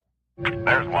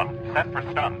There's one. Set for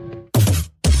stun.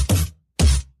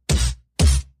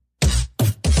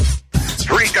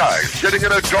 Three guys sitting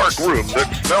in a dark room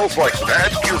that smells like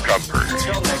bad cucumbers.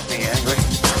 Don't make me angry.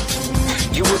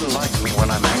 You wouldn't like me when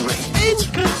I'm angry.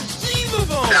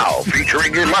 Inconceivable! Now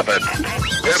featuring 11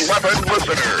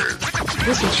 listeners.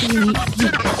 This is the Unique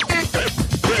Geek.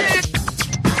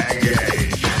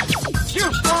 Engage.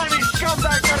 You slimy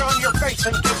scumbag, get on your face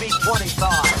and give me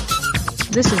 25.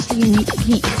 This is the Unique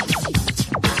Geek.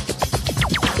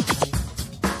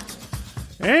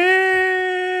 And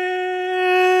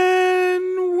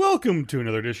welcome to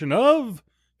another edition of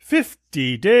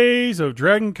 50 Days of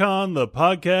Dragon Con, the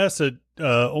podcast that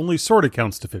only sort of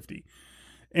counts to 50.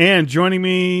 And joining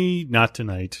me, not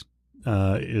tonight,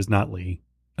 is not Lee.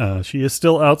 She is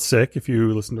still out sick. If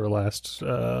you listen to her last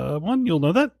one, you'll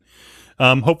know that.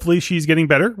 Hopefully she's getting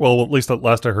better. Well, at least the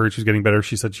last I heard, she's getting better.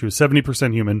 She said she was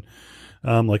 70% human.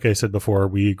 Like I said before,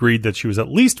 we agreed that she was at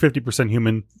least 50%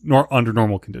 human under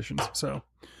normal conditions. So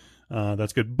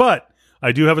that's good. But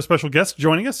I do have a special guest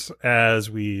joining us, as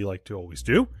we like to always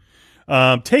do.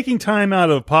 Taking time out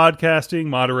of podcasting,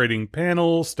 moderating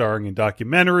panels, starring in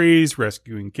documentaries,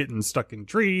 rescuing kittens stuck in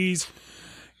trees.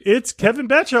 It's Kevin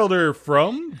Batchelder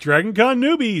from Dragon Con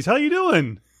Newbies. How you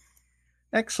doing?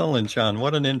 Excellent, John.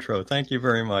 What an intro. Thank you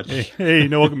very much. Hey,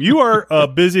 no, welcome. You are a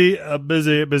busy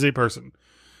person.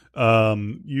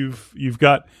 You've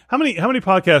got how many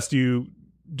podcasts do you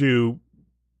do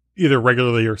either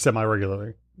regularly or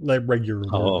semi-regularly? Like regularly.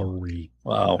 Oh,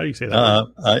 wow. How do you say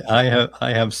that?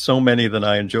 I have so many that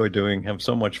I enjoy doing. Have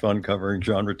so much fun covering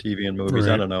genre TV and movies.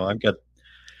 Right. I don't know. I've got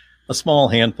a small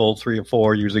handful, 3 or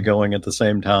 4, usually going at the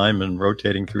same time and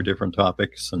rotating through different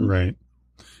topics. And right.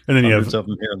 And then you have of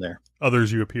them here and there.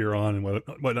 others you appear on and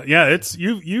whatnot. Yeah, it's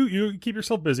you keep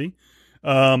yourself busy.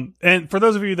 And for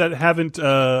those of you that haven't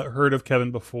heard of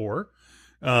Kevin before,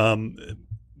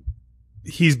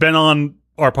 he's been on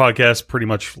our podcast pretty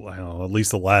much, I don't know, at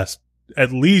least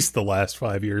the last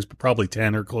 5 years, but probably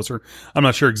 10 or closer. I'm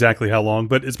not sure exactly how long,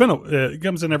 but it's been it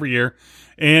comes in every year,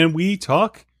 and we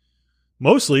talk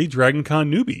mostly Dragon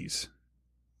Con Newbies.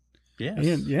 Yes.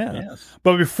 And, yeah. Yes.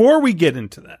 But before we get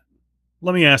into that,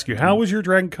 let me ask you, how was your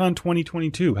Dragon Con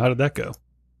 2022? How did that go?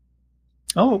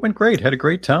 Oh, it went great. Had a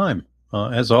great time.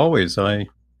 As always,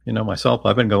 myself,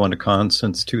 I've been going to cons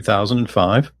since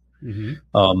 2005.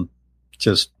 Mm-hmm.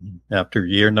 Just after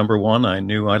year number 1, I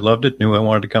knew I loved it, knew I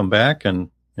wanted to come back, and,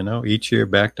 each year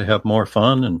back to have more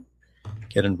fun and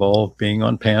get involved being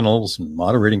on panels and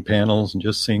moderating panels and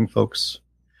just seeing folks,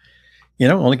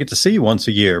 only get to see you once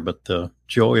a year, but the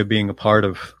joy of being a part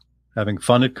of having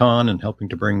fun at con and helping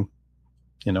to bring,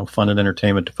 fun and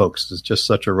entertainment to folks is just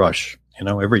such a rush,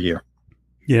 every year.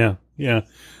 Yeah. Yeah.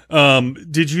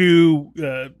 Did you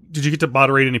get to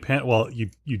moderate any panel? Well,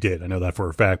 you did. I know that for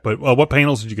a fact, but what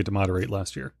panels did you get to moderate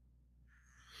last year?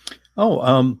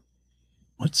 Oh,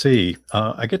 let's see.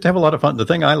 I get to have a lot of fun. The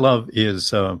thing I love is,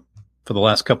 for the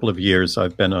last couple of years,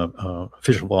 I've been a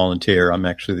official volunteer. I'm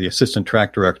actually the assistant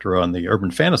track director on the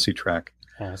Urban Fantasy track.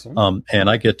 Awesome. And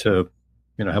I get to,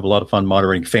 have a lot of fun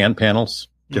moderating fan panels,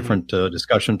 different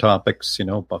discussion topics,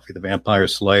 Buffy the Vampire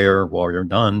Slayer, Warrior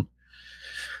Nun,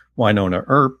 Wynonna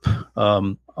Earp,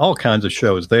 all kinds of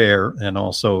shows there. And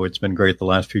also it's been great the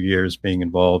last few years being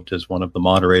involved as one of the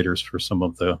moderators for some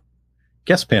of the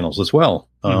guest panels as well.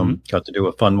 Got to do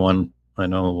a fun one, I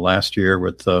know, last year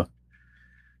with a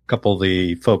couple of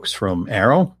the folks from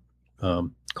Arrow,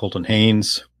 Colton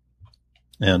Haynes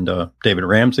and David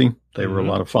Ramsey. They were a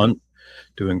lot of fun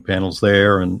doing panels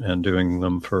there and doing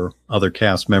them for other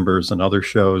cast members and other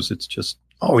shows. It's just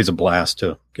always a blast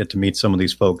to get to meet some of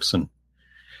these folks and,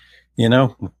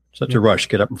 such a rush,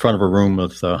 get up in front of a room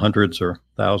with hundreds or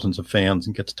thousands of fans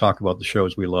and get to talk about the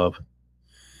shows we love.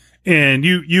 And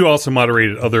you also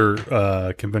moderated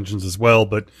other conventions as well,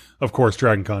 but of course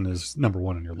Dragon Con is number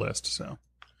 1 on your list. So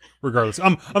regardless,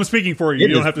 I'm speaking for you.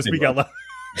 You don't have to speak out loud.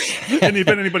 And if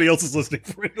anybody else is listening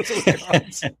for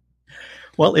it.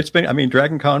 Well,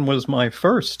 Dragon Con was my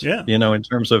first, in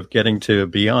terms of getting to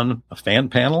be on a fan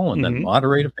panel and then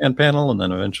moderate a fan panel and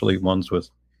then eventually ones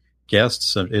with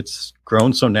guests. It's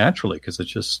grown so naturally because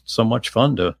it's just so much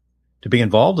fun to be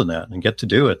involved in that and get to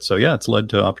do it. So yeah, it's led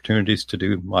to opportunities to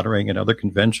do moderating at other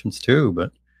conventions too.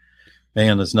 But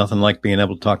man, there's nothing like being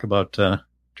able to talk about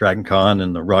Dragon Con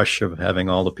and the rush of having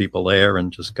all the people there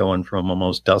and just going from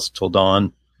almost dusk till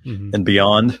dawn and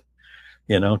beyond,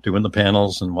 doing the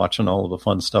panels and watching all of the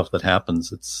fun stuff that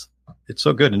happens. It's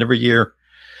so good. And every year,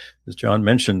 as John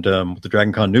mentioned, with the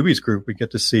Dragon Con Newbies group, we get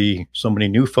to see so many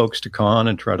new folks to con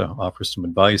and try to offer some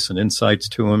advice and insights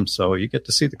to them. So you get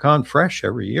to see the con fresh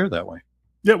every year that way.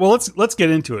 Yeah, well, let's get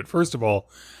into it. First of all,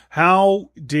 how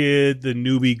did the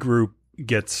newbie group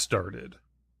get started?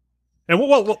 And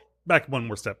well, back one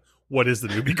more step. What is the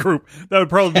newbie group? That would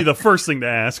probably be the first thing to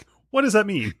ask. What does that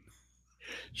mean?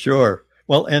 Sure.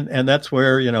 Well, and that's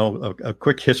where, a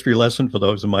quick history lesson for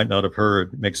those who might not have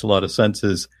heard makes a lot of sense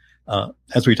is,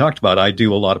 as we talked about, I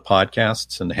do a lot of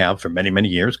podcasts and have for many, many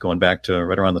years, going back to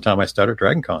right around the time I started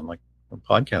DragonCon, like I'm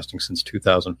podcasting since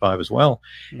 2005 as well.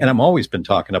 And I've always been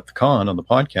talking up the con on the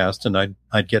podcast, and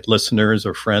I'd get listeners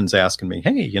or friends asking me,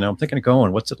 hey, I'm thinking of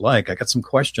going, what's it like? I got some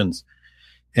questions.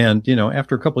 And,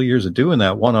 after a couple of years of doing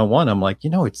that one-on-one, I'm like,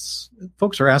 it's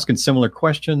folks are asking similar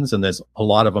questions and there's a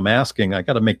lot of them asking, I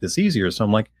got to make this easier. So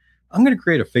I'm like, I'm going to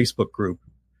create a Facebook group,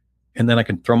 and then I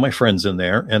can throw my friends in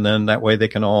there. And then that way they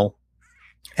can all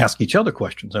ask each other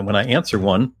questions. And when I answer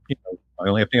one, I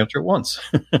only have to answer it once.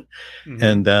 Mm-hmm.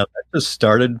 And that just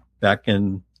started back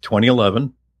in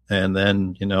 2011. And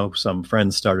then, some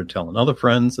friends started telling other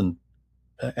friends. And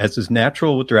as is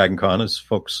natural with DragonCon, as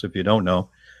folks, if you don't know,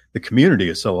 the community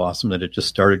is so awesome that it just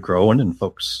started growing and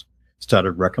folks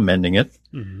started recommending it.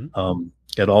 Mm-hmm.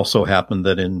 It also happened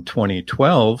that in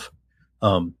 2012,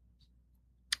 Kim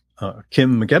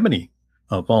McGebney,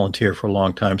 a volunteer for a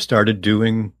long time, started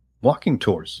doing walking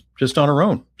tours just on her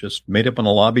own, just made up in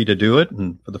a lobby to do it.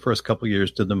 And for the first couple of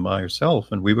years did them by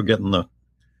herself. And we were getting the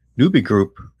newbie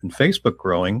group and Facebook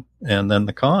growing. And then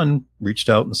the con reached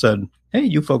out and said, hey,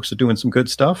 you folks are doing some good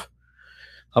stuff.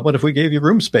 How about if we gave you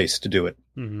room space to do it?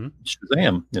 Mm-hmm.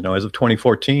 Shazam. As of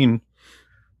 2014,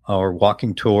 our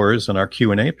walking tours and our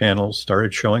Q&A panels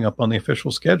started showing up on the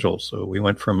official schedule. So we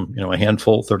went from, a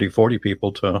handful, 30, 40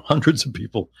 people to hundreds of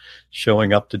people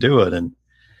showing up to do it. And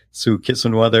Sue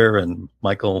Kissenweather and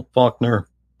Michael Faulkner,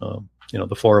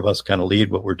 the four of us kind of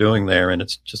lead what we're doing there. And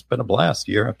it's just been a blast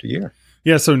year after year.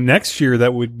 Yeah, so next year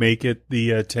that would make it the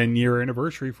 10-year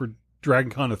anniversary for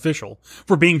DragonCon official,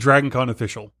 for being DragonCon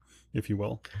official, if you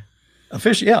will.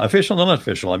 Official and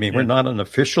unofficial. I mean, We're not an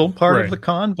official part Right. of the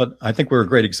con, but I think we're a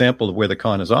great example of where the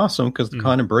con is awesome because the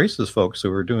con embraces folks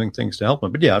who are doing things to help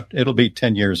them. But yeah, it'll be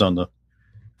 10 years on the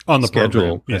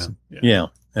schedule. Program.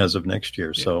 As of next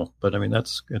year. Yeah. So, but I mean,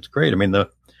 it's great. I mean, the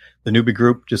newbie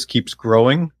group just keeps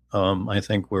growing. I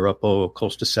think we're up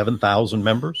close to 7,000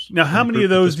 members. Now, how many of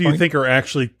those do you think are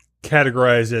actually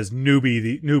categorized as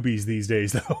newbies these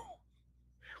days, though?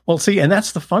 Well, see, and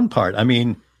that's the fun part. I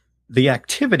mean, the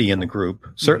activity in the group,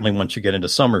 certainly once you get into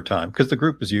summertime, because the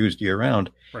group is used year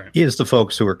round, is the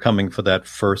folks who are coming for that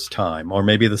first time or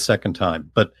maybe the second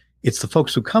time. But it's the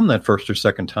folks who come that first or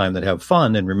second time that have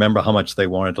fun and remember how much they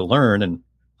wanted to learn and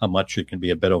how much it can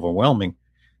be a bit overwhelming,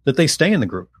 that they stay in the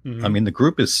group. Mm-hmm. I mean, the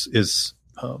group is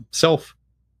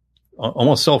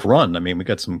almost self-run. I mean, we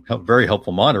got some very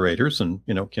helpful moderators and,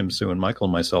 Kim, Sue, and Michael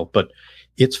and myself, but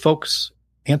it's folks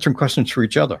answering questions for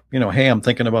each other. Hey, I'm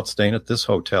thinking about staying at this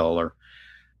hotel, or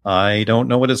I don't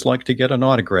know what it's like to get an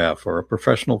autograph or a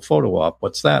professional photo op.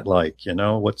 What's that like?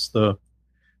 What's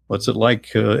it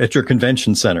like at your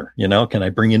convention center? Can I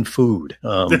bring in food?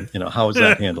 How is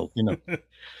that handled?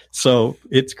 So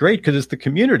it's great because it's the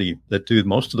community that do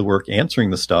most of the work answering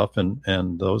the stuff.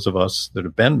 And those of us that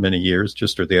have been many years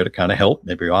just are there to kind of help,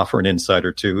 maybe offer an insight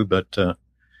or two. But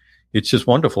it's just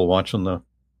wonderful watching the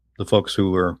folks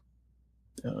who are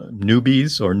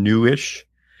newbies or newish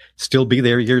still be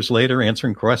there years later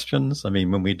answering questions. I mean,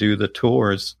 when we do the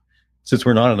tours, since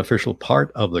we're not an official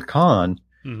part of the con,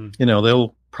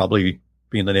 they'll probably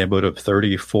be in the neighborhood of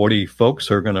 30, 40 folks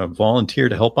who are going to volunteer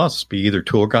to help us be either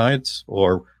tour guides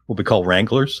or what we call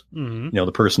wranglers. Mm-hmm.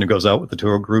 The person who goes out with the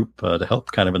tour group to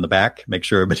help kind of in the back, make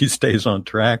sure everybody stays on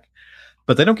track.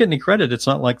 But they don't get any credit. It's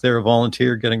not like they're a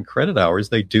volunteer getting credit hours.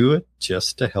 They do it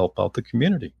just to help out the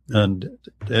community. And,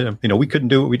 we couldn't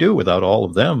do what we do without all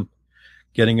of them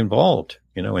getting involved,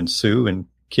 and Sue and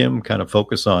Kim kind of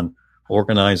focus on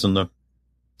organizing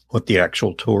what the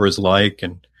actual tour is like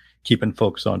and keeping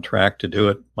folks on track to do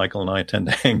it. Michael and I tend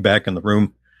to hang back in the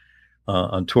room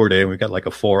on tour day. We've got like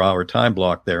a 4-hour time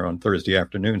block there on Thursday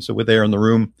afternoon. So we're there in the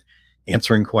room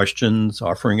answering questions,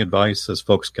 offering advice as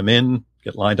folks come in,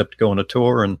 get lined up to go on a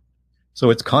tour. And so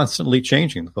it's constantly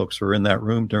changing. The folks who are in that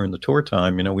room during the tour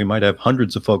time, we might have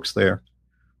hundreds of folks there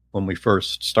when we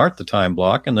first start the time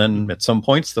block. And then at some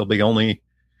points, there'll be only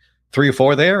 3 or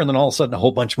 4 there. And then all of a sudden, a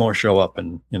whole bunch more show up.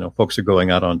 And, folks are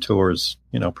going out on tours,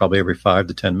 probably every 5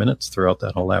 to 10 minutes throughout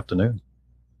that whole afternoon.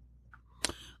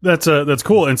 That's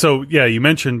cool. And so, yeah, you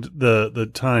mentioned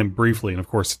the time briefly. And of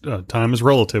course, time is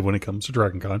relative when it comes to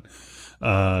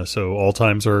DragonCon. So all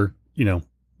times are,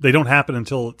 they don't happen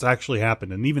until it's actually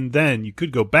happened. And even then you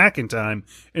could go back in time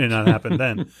and it not happen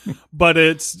then, but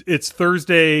it's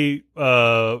Thursday,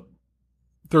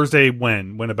 Thursday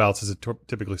whenabouts does it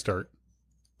typically start?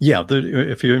 Yeah,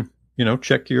 if you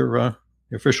check your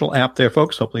official app there,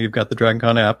 folks. Hopefully you've got the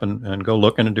DragonCon app and go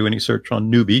look and do any search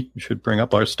on Newbie. You should bring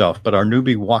up our stuff. But our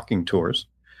Newbie walking tours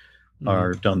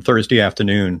are done Thursday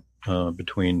afternoon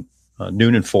between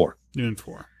noon and 4. Noon and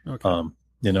 4. Okay.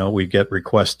 We get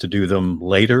requests to do them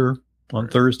later on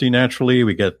Thursday. Naturally,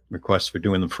 we get requests for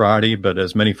doing them Friday. But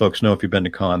as many folks know, if you've been to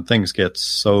con, things get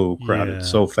so crowded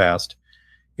so fast.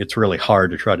 It's really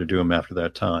hard to try to do them after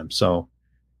that time. So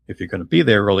if you're going to be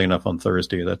there early enough on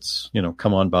Thursday, that's,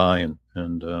 come on by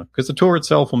and because the tour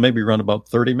itself will maybe run about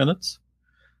 30 minutes.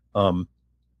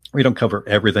 We don't cover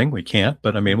everything. We can't,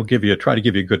 but we'll try to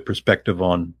give you a good perspective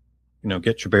on,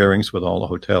 get your bearings with all the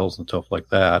hotels and stuff like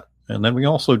that. And then we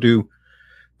also do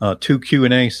 2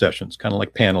 Q&A sessions, kind of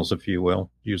like panels, if you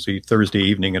will, usually Thursday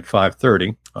evening at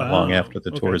 5:30, long after the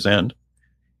tour's end.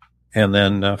 And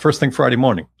then first thing Friday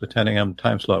morning, the 10 a.m.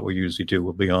 time slot we usually do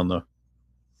will be on the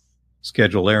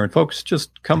schedule there. And folks,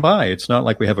 just come by. It's not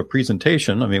like we have a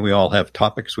presentation. We all have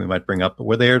topics we might bring up, but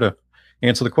we're there to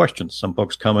answer the questions. Some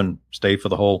folks come and stay for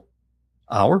the whole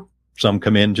hour. Some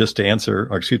come in just to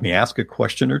ask a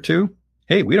question or two.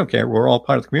 Hey, we don't care. We're all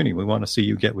part of the community. We want to see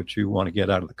you get what you want to get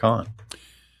out of the con.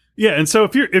 Yeah, and so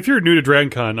if you're new to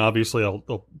DragonCon, obviously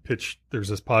I'll pitch. There's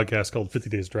this podcast called 50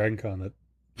 Days DragonCon that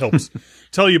helps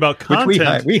tell you about content.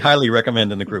 Which we highly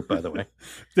recommend in the group, by the way.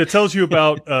 That tells you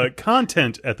about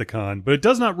content at the con, but it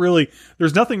does not really.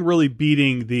 There's nothing really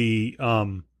beating the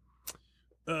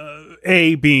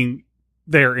being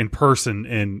there in person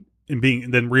and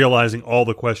then realizing all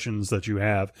the questions that you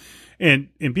have, and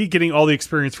B, getting all the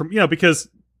experience from because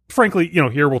frankly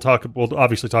here we'll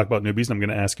obviously talk about newbies, and I'm going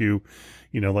to ask you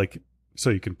so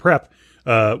you can prep.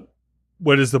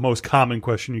 What is the most common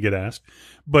question you get asked?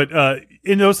 But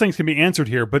and those things can be answered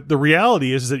here. But the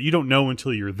reality is that you don't know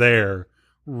until you're there,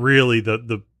 really,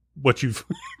 the what you've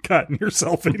gotten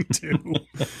yourself into.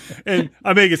 And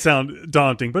I make it sound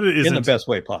daunting, but it isn't. In the best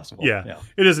way possible. Yeah.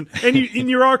 It isn't. And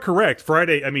you are correct.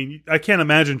 Friday, I can't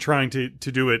imagine trying to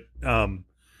do it,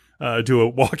 do a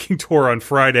walking tour on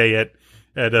Friday at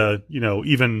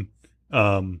even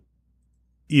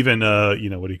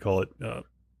what do you call it?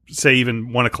 Say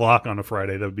even 1:00 on a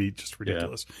Friday, that would be just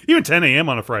ridiculous. Yeah. Even 10 a.m.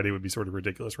 on a Friday would be sort of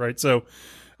ridiculous, right? So,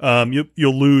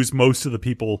 you'll lose most of the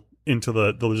people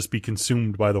they'll just be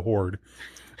consumed by the horde.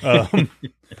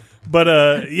 But,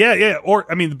 Or,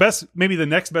 the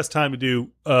next best time to do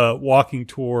a walking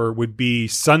tour would be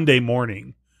Sunday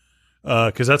morning.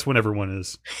 Cause that's when everyone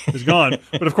is gone.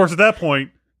 But of course, at that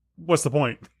point, what's the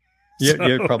point?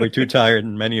 You're probably too tired,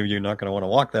 and many of you are not going to want to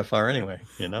walk that far anyway,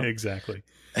 Exactly.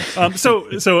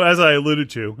 So as I alluded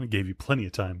to, I gave you plenty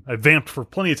of time. I vamped for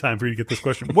plenty of time for you to get this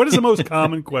question. What is the most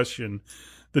common question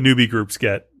the newbie group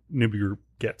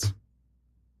gets?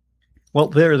 Well,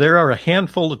 there are a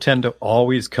handful that tend to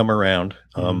always come around.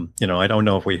 I don't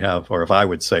know if we have, or if I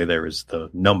would say there is the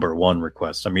number one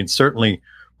request. Certainly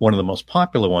one of the most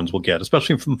popular ones we'll get,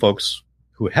 especially from folks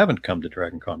who haven't come to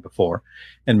DragonCon before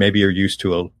and maybe are used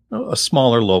to a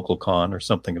smaller local con or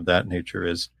something of that nature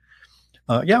is,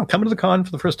 I'm coming to the con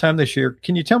for the first time this year.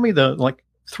 Can you tell me the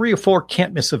 3 or 4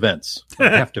 can't miss events I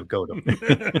have to go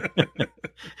to?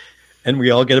 And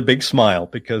we all get a big smile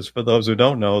because for those who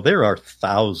don't know, there are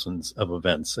thousands of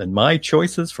events, and my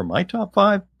choices for my top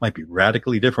 5 might be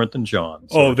radically different than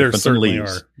John's. There certainly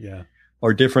are. Yeah.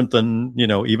 Or different than,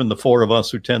 even the 4 of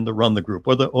us who tend to run the group,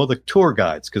 or the tour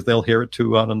guides, because they'll hear it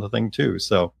too out on the thing too.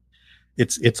 So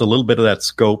it's a little bit of that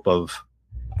scope of,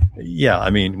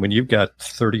 when you've got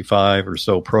 35 or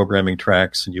so programming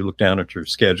tracks and you look down at your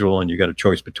schedule and you got a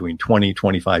choice between 20,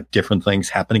 25 different things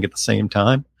happening at the same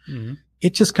time,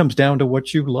 it just comes down to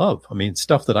what you love.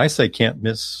 Stuff that I say can't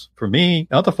miss for me,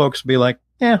 other folks will be like,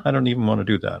 I don't even want to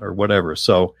do that or whatever.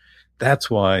 So that's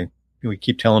why we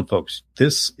keep telling folks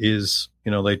this is,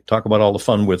 they talk about all the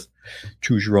fun with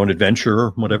choose your own adventure or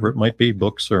whatever it might be,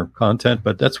 books or content,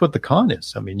 but that's what the con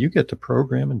is. You get to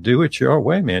program and do it your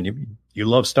way, man. You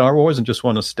love Star Wars and just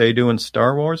want to stay doing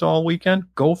Star Wars all weekend?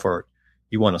 Go for it.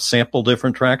 You want to sample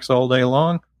different tracks all day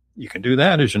long? You can do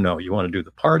that, as you know. You want to do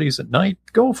the parties at night?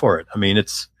 Go for it.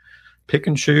 It's pick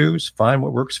and choose, find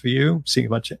what works for you, see how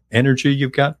much energy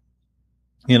you've got,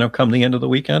 come the end of the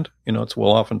weekend. It's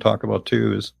we'll often talk about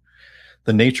too is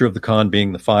the nature of the con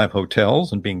being the 5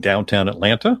 hotels and being downtown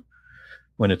Atlanta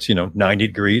when it's, 90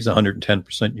 degrees,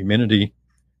 110% humidity.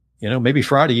 Maybe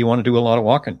Friday you want to do a lot of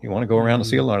walking. You want to go around and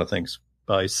see a lot of things.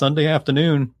 By Sunday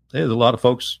afternoon, there's a lot of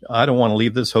folks. I don't want to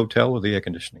leave this hotel with the air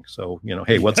conditioning. So,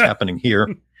 hey, what's happening here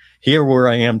where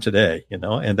I am today,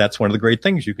 and that's one of the great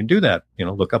things. You can do that,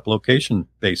 look up location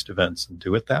based events and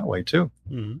do it that way too.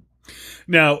 Mm-hmm.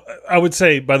 Now, I would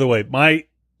say, by the way, my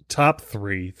top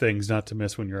 3 things not to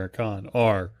miss when you're at a con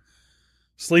are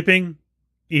sleeping,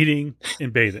 eating,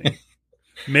 and bathing.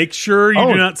 Make sure you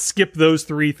do not skip those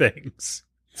 3 things.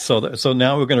 So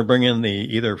now we're going to bring in the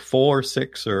either 4,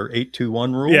 6, or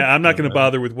 8-2-1 rule. Yeah, I'm not going to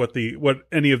bother with what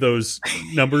any of those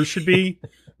numbers should be,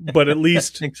 but at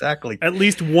least exactly. At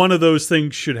least one of those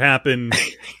things should happen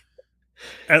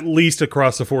at least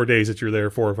across the 4 days that you're there,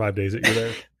 4 or 5 days that you're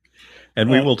there. And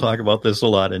we will talk about this a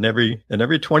lot in every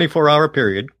 24-hour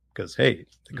period, because, hey,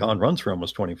 the con runs for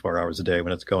almost 24 hours a day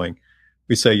when it's going.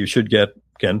 We say you should get,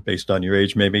 again, based on your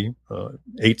age, maybe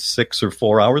 8, 6, or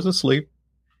 4 hours of sleep.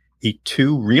 Eat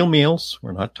 2 real meals.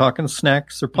 We're not talking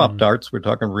snacks or Pop-Tarts. We're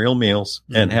talking real meals.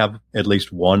 And have at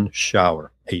least 1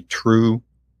 shower. A true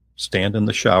stand in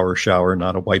the shower,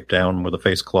 not a wipe down with a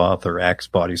face cloth or Axe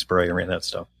body spray or any of that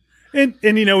stuff. And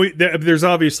you know, there's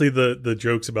obviously the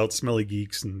jokes about smelly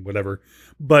geeks and whatever,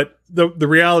 but the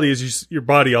reality is your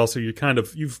body also,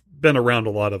 you've been around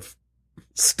a lot of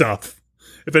stuff.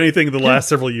 If anything, the last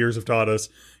several years have taught us,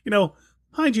 you know,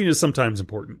 hygiene is sometimes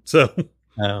important. So,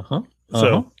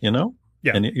 so you know,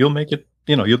 yeah, and you'll make it.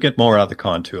 You know, you'll get more out of the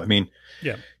con too. I mean,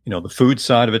 yeah, you know, the food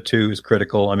side of it too is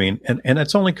critical. I mean, and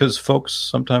it's only because folks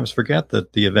sometimes forget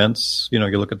that the events, you know,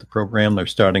 you look at the program, they're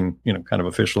starting, you know, kind of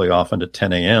officially off into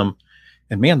 10 a.m.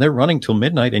 And man, they're running till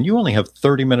midnight and you only have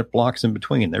 30-minute blocks in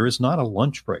between. There is not a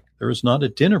lunch break. There is not a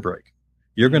dinner break.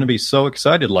 You're going to be so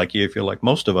excited, like you, if you're like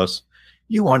most of us,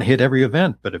 you want to hit every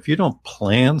event. But if you don't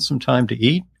plan some time to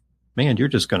eat, man, you're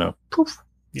just going to poof.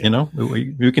 Yeah. You know,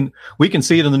 we can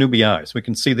see it in the newbie eyes. We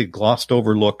can see the glossed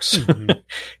over looks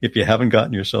if you haven't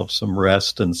gotten yourself some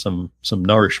rest and some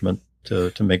nourishment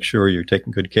to make sure you're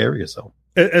taking good care of yourself.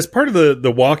 As part of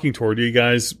the walking tour, do you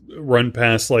guys run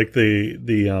past like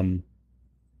the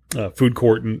food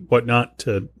court and whatnot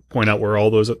to point out where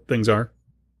all those things are?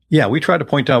 Yeah, we try to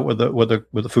point out where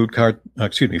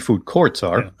the food courts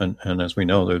are, yeah. and as we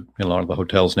know, a lot of the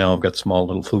hotels now have got small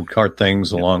little food cart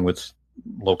things along with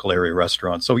local area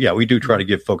restaurants. So yeah, we do try to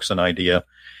give folks an idea.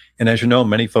 And as you know,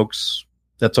 many folks,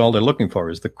 that's all they're looking for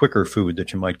is the quicker food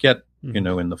that you might get, you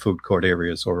know, in the food court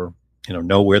areas, or, you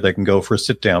know where they can go for a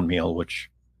sit down meal, which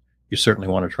you certainly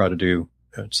want to try to do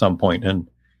at some point. And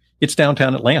it's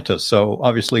downtown Atlanta. So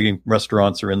obviously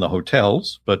restaurants are in the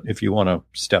hotels, but if you want to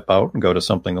step out and go to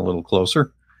something a little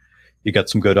closer, you got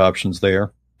some good options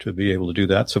there to be able to do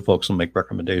that. So folks will make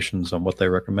recommendations on what they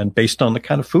recommend based on the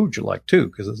kind of food you like too,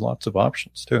 because there's lots of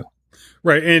options too.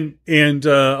 Right. And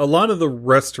a lot of the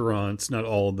restaurants, not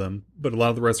all of them, but a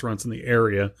lot of the restaurants in the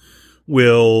area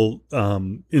will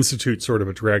institute sort of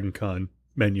a Dragon Con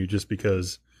menu just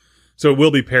because. So it will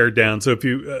be pared down. So if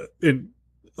you, in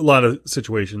a lot of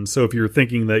situations, so if you're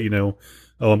thinking that, you know,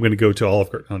 oh, I'm going to go to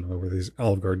Olive Garden, I don't know where there's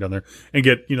Olive Garden down there, and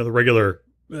get, you know, the regular,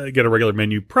 get a regular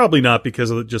menu, probably not because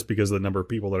of the number of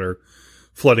people that are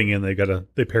flooding in.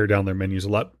 They pare down their menus a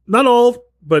lot. Not all,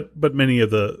 but many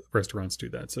of the restaurants do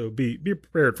that. So be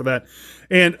prepared for that.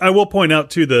 And I will point out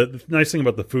too, the nice thing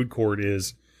about the food court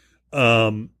is,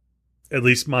 at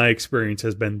least my experience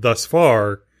has been thus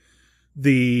far,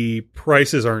 the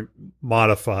prices aren't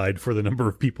modified for the number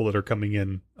of people that are coming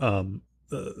in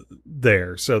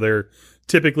there. So they're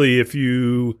typically, if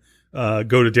you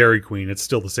go to Dairy Queen, it's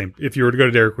still the same. If you were to go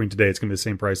to Dairy Queen today, it's going to be the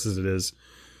same price as it is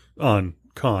on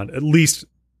con, at least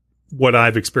what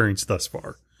I've experienced thus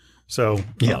far. So,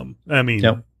 yeah. I mean,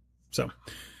 yeah. So,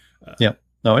 yeah,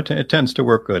 no, it tends to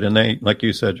work good. And they, like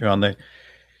you said, John, and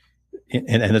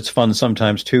it's fun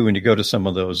sometimes too, when you go to some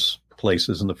of those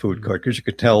places in the food court, because you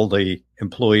could tell the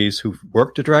employees who've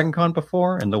worked at Dragon Con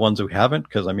before and the ones who haven't.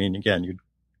 Because I mean, again,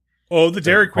 the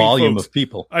Dairy Queen volume folks, of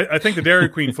people. I think the Dairy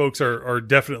Queen folks are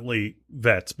definitely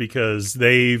vets because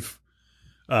they've.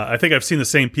 I think I've seen the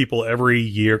same people every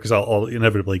year because I'll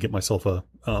inevitably get myself a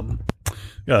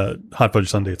hot fudge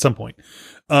sundae at some point.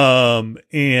 I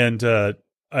think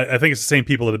it's the same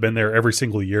people that have been there every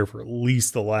single year for at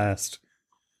least the last.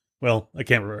 Well, I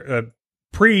can't remember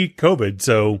pre-COVID.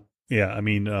 So yeah, I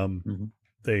mean,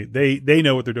 they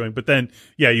know what they're doing. But then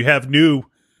yeah, you have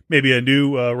maybe a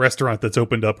new restaurant that's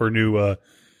opened up, or new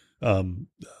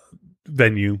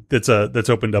venue that's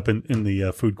opened up in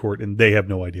the food court, and they have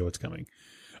no idea what's coming.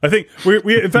 I think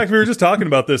we in fact we were just talking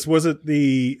about this. Was it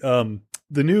the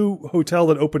new hotel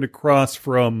that opened across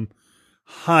from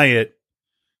Hyatt?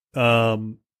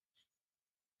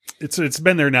 It's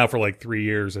been there now for like 3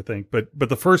 years, I think. But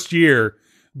the first year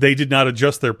they did not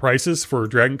adjust their prices for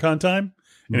Dragon Con time.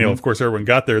 And you know, of course, everyone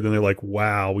got there. Then they're like,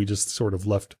 "Wow, we just sort of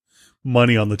left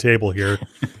money on the table here,"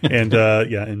 and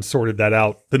and sorted that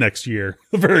out the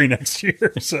very next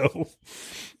year. So,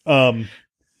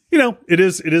 it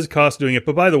is a cost doing it.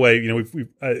 But by the way, we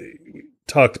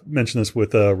mentioned this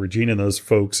with Regina and those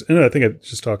folks, and I think I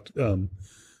just talked.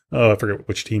 I forget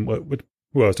which team,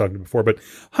 who I was talking to before, but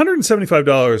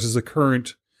 $175 is the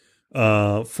current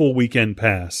full weekend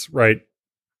pass, right?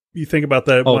 You think about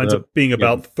that, it winds up being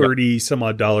about 30 some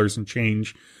odd dollars and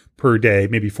change per day,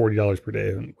 maybe $40 per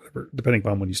day, whatever, depending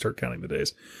upon when you start counting the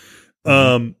days.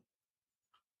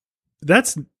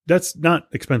 That's not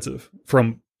expensive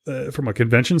from a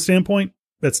convention standpoint.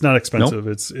 That's not expensive.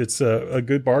 Nope. It's a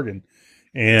good bargain,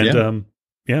 and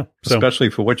so. Especially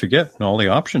for what you get and all the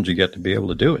options you get to be able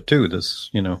to do it too. This,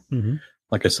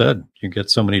 like I said, you get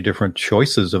so many different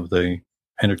choices of the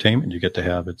entertainment you get to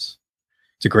have. It's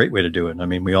a great way to do it. I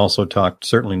mean, we also talked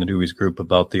certainly in the Newbies group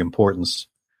about the importance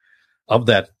of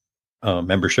that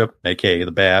membership, aka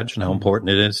the badge, and how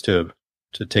important it is to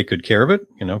take good care of it.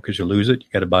 Because you lose it, you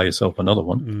got to buy yourself another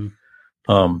one.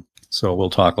 So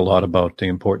we'll talk a lot about the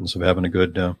importance of having a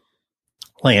good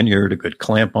lanyard, a good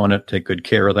clamp on it. Take good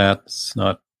care of that. It's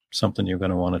not something you're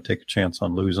going to want to take a chance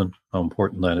on losing. How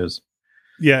important that is.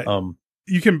 Yeah.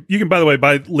 You can by the way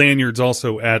buy lanyards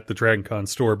also at the Dragon Con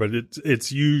store, but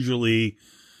it's usually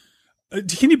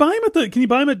can you buy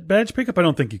them at badge pickup? I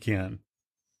don't think you can.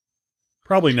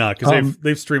 Probably not, because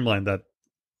they've streamlined that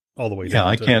all the way down.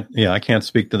 I can't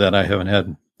speak to that. I haven't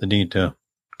had the need to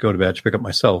go to badge pickup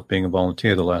myself, being a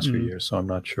volunteer the last few years, so I'm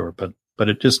not sure. But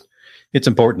it's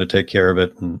important to take care of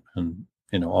it and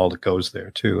all that goes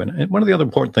there too. And one of the other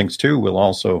important things too, we'll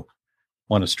also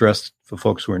want to stress for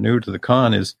folks who are new to the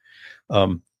con is,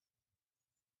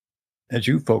 as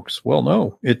you folks well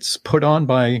know, it's put on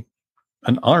by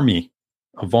an army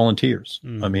of volunteers.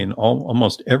 I mean,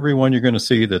 almost everyone you're going to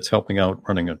see that's helping out,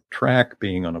 running a track,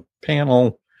 being on a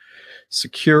panel,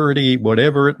 security,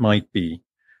 whatever it might be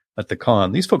at the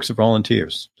con. These folks are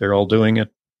volunteers. They're all doing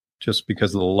it just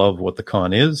because of the love of what the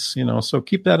con is, so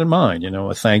keep that in mind,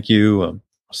 a thank you, a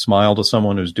smile to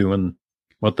someone who's doing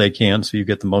what they can so you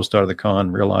get the most out of the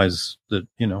con. Realize that,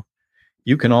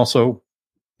 you can also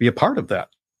be a part of that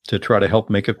to try to help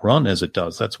make it run as it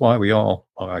does. That's why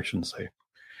I shouldn't say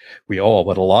we all,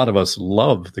 but a lot of us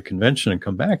love the convention and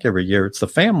come back every year. It's the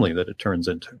family that it turns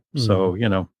into. So,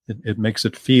 it makes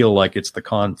it feel like it's the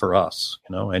con for us.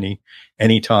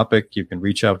 Any topic, you can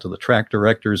reach out to the track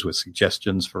directors with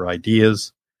suggestions for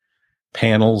ideas,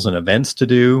 panels and events to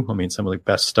do. I mean, some of the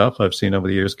best stuff I've seen over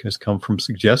the years has come from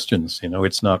suggestions.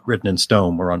 It's not written in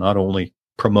stone. We're not only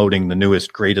promoting the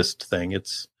newest, greatest thing.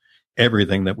 It's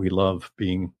everything that we love,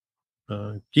 being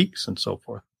geeks and so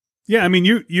forth. Yeah. I mean,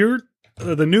 you're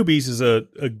the Newbies is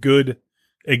a good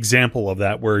example of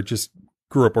that, where it just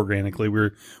grew up organically.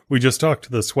 We just talked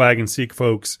to the Swag and Seek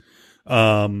folks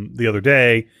the other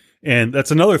day, and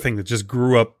that's another thing that just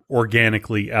grew up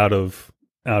organically out of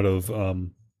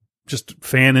just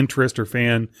fan interest or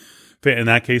fan in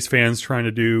that case, fans trying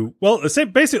to do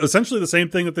essentially the same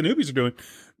thing that the Newbies are doing.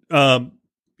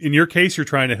 In your case, you're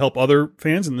trying to help other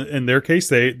fans. In their case,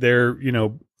 they're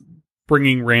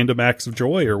bringing random acts of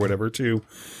joy or whatever to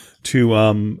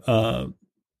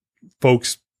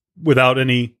folks without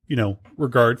any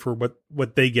regard for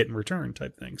what they get in return,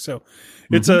 type thing. So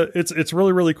it's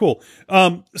really, really cool.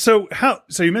 So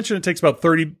you mentioned it takes about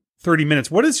 30 minutes.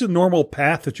 What is the normal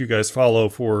path that you guys follow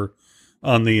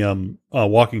on the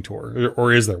walking tour,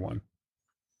 or is there one?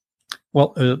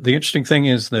 Well, the interesting thing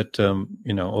is that,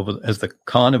 as the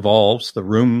con evolves, the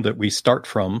room that we start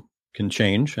from can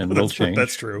change and will change.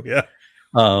 That's true. Yeah.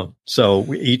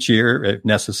 So each year, if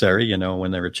necessary,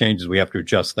 when there are changes, we have to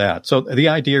adjust that. So the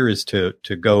idea is to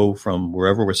go from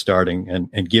wherever we're starting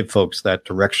and give folks that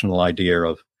directional idea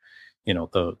of,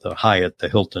 the Hyatt, the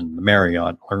Hilton, the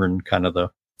Marriott, learn kind of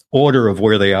the order of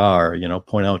where they are,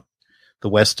 point out the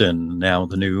Westin, now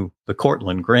the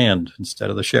Cortland Grand instead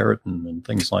of the Sheraton, and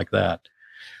things like that.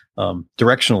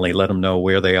 Directionally let them know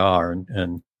where they are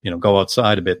and go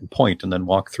outside a bit and point, and then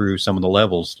walk through some of the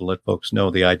levels to let folks know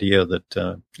the idea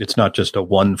that it's not just a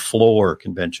one floor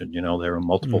convention. There are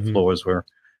multiple floors where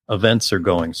events are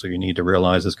going. So you need to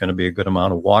realize there's going to be a good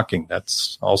amount of walking.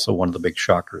 That's also one of the big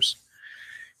shockers.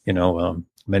 Many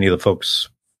of the folks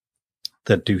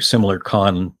that do similar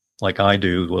con like I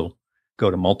do will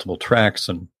go to multiple tracks,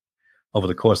 and over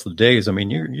the course of the days, I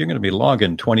mean, you're going to be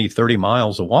logging 20, 30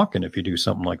 miles of walking if you do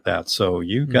something like that. So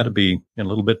you've got to be a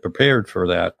little bit prepared for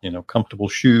that, comfortable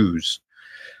shoes,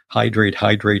 hydrate,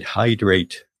 as we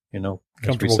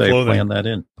say, clothing. Plan that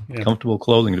in. Yeah. Comfortable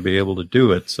clothing to be able to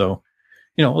do it. So,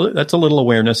 that's a little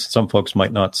awareness some folks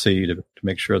might not see to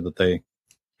make sure that they,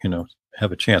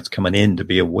 have a chance coming in to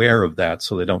be aware of that,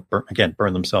 so they don't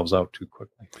burn themselves out too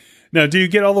quickly. Now, do you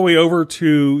get all the way over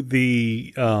to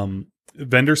the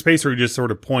vendor space, or you just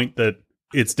sort of point that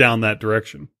it's down that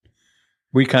direction?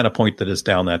 We kind of point that it's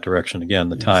down that direction. Again,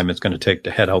 the time it's going to take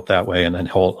to head out that way and then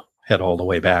head all the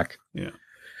way back. Yeah.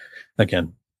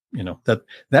 Again,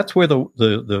 that's where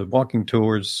the walking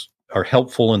tours are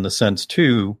helpful in the sense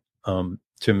too,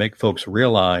 to make folks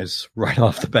realize right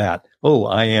off the bat, oh,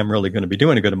 I am really going to be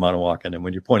doing a good amount of walking. And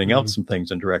when you're pointing out some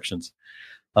things and directions,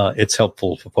 it's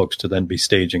helpful for folks to then be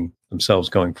staging themselves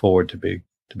going forward to be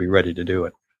ready to do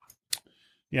it.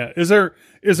 Yeah. Is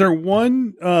there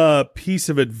one piece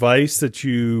of advice that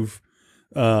you've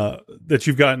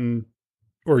gotten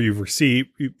or you've received,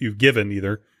 you've given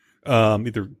either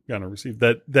gotten or received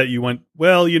that you went,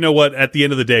 well, you know what, at the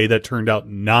end of the day, that turned out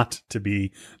not to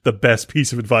be the best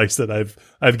piece of advice that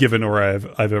I've given or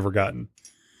I've ever gotten?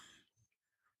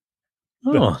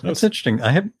 Oh, that's interesting. I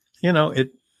haven't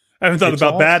thought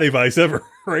about bad advice ever,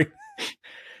 right?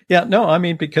 Yeah, no, I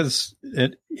mean, because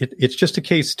it's just a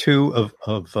case too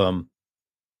of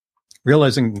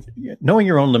realizing, knowing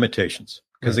your own limitations.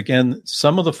 Because again,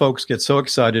 some of the folks get so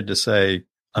excited to say,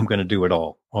 I'm going to do it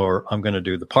all, or I'm going to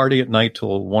do the party at night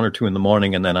till 1 or 2 in the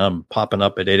morning, and then I'm popping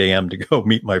up at 8 a.m. to go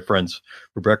meet my friends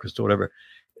for breakfast or whatever.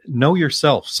 Know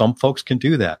yourself. Some folks can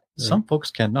do that. Right. Some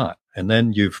folks cannot. And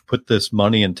then you've put this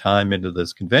money and time into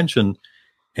this convention,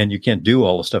 and you can't do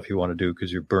all the stuff you want to do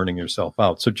because you're burning yourself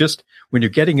out. So just when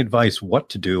you're getting advice what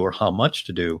to do or how much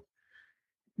to do,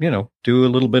 do a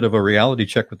little bit of a reality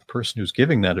check with the person who's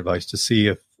giving that advice to see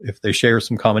if they share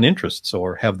some common interests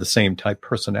or have the same type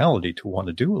personality to want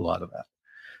to do a lot of that.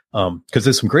 Because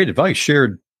there's some great advice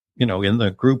shared, in the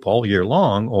group all year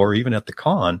long or even at the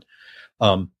con.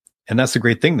 And that's the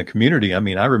great thing, the community. I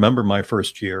mean, I remember my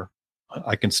first year.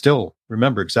 I can still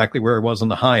remember exactly where I was in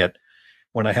the Hyatt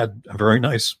when I had a very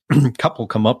nice couple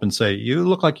come up and say, you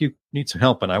look like you need some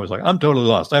help. And I was like, I'm totally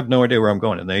lost. I have no idea where I'm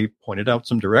going. And they pointed out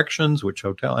some directions, which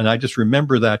hotel. And I just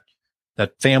remember that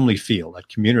family feel, that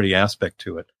community aspect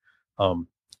to it.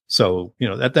 So,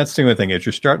 that's the only thing is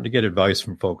you're starting to get advice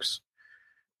from folks.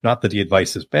 Not that the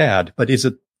advice is bad, but is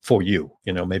it for you?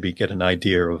 Maybe get an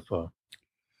idea of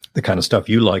the kind of stuff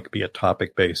you like, be it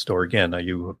topic based, or again, are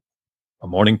you a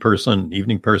morning person,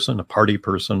 evening person, a party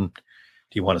person?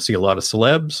 Do you want to see a lot of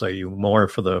celebs? Are you more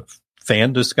for the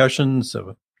fan discussions?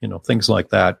 Things like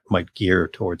that might gear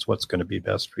towards what's going to be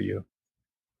best for you.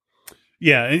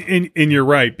 Yeah, and you're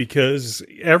right, because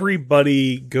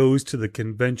everybody goes to the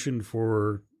convention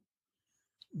for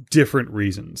different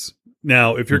reasons.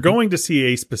 Now, if you're going to see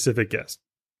a specific guest,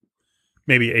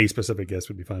 maybe a specific guest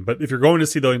would be fine. But if you're going to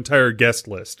see the entire guest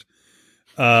list,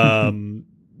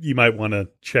 you might want to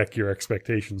check your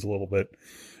expectations a little bit.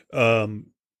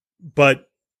 But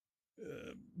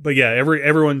yeah,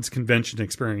 everyone's convention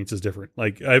experience is different.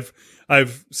 Like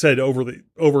I've said over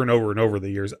and over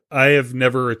the years, I have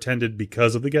never attended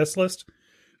because of the guest list.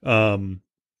 It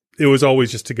was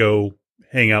always just to go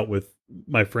hang out with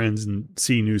my friends and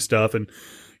see new stuff and,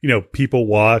 people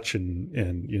watch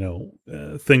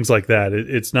and things like that.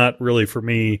 It's not really for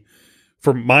me.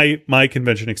 For my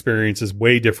convention experience is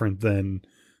way different than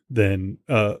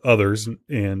others.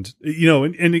 And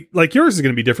like yours is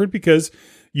going to be different because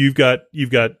you've got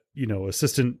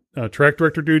assistant track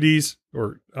director duties,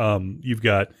 or you've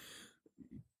got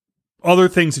other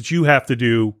things that you have to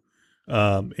do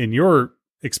in your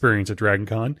experience at Dragon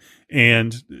Con.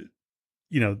 And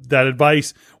that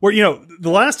advice where, the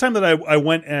last time that I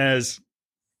went as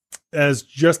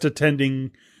just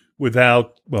attending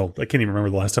without, well, I can't even remember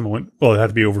the last time I went. Well, it had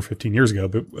to be over 15 years ago,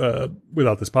 but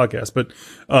without this podcast. But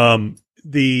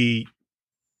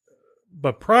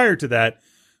but prior to that,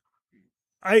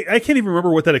 I can't even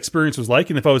remember what that experience was like.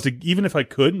 And if I was to, even if I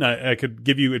could, and I could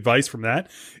give you advice from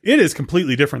that, it is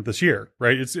completely different this year,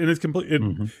 right? It's complete.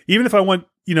 Even if I went,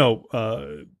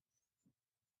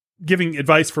 giving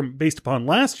advice based upon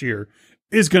last year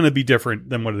is going to be different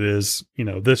than what it is,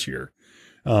 this year.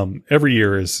 Every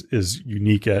year is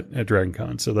unique at Dragon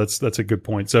Con. So that's a good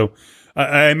point. So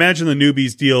I imagine the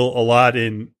newbies deal a lot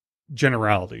in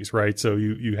generalities, right? So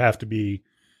you have to be,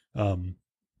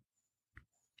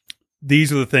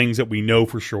 these are the things that we know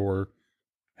for sure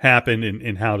happen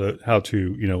and how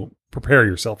to, prepare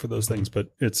yourself for those things. But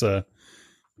it's a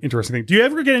interesting thing. Do you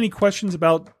ever get any questions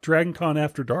about Dragon Con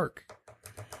After Dark?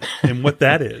 And what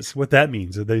that is, what that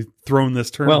means? Are they throwing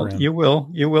this term around? Well,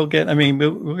 you will get,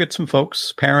 we'll get some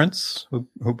folks, parents who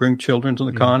bring children to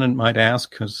the con and might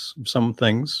ask some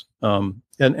things. And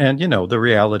the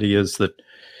reality is that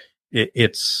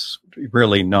it's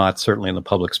really not, certainly in the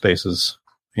public spaces,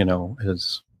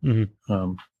 as,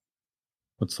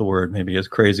 what's the word? Maybe as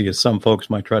crazy as some folks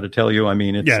might try to tell you.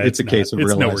 It's a case of it's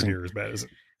realizing nowhere near as bad as it.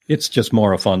 It's just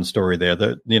more a fun story there.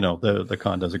 The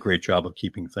con does a great job of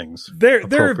keeping things There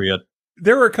appropriate.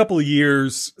 There were a couple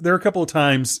of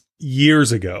times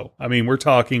years ago. I mean, we're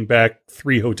talking back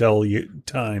 3 hotel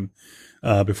time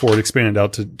before it expanded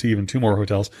out to even 2 more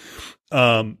hotels.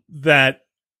 It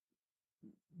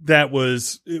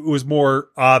was more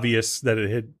obvious that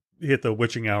it had hit the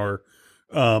witching hour.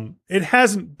 It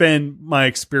hasn't been my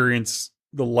experience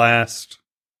the last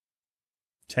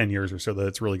 10 years or so that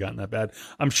it's really gotten that bad.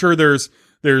 I'm sure there's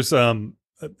and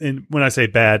when I say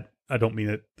bad, I don't mean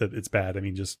it that it's bad. I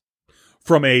mean, just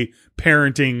from a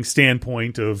parenting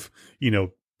standpoint of,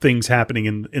 things happening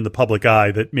in the public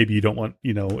eye that maybe you don't want,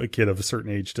 a kid of a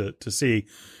certain age to see.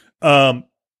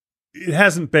 It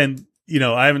hasn't been,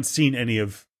 I haven't seen any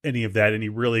of that, any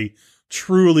really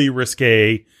truly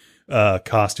risque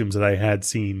costumes that I had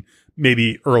seen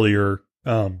maybe earlier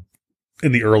in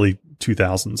the early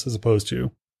 2000s as opposed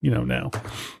to, now.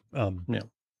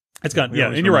 It's gotten,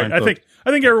 and you're right. I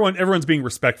think everyone's being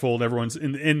respectful and everyone's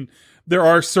in there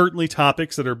are certainly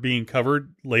topics that are being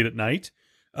covered late at night.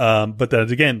 But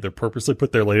then again, they're purposely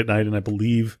put there late at night. And I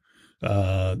believe,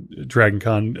 Dragon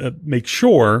Con make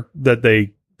sure that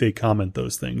they comment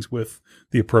those things with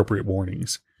the appropriate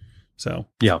warnings. So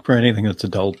yeah, for anything that's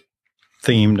adult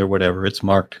themed or whatever, it's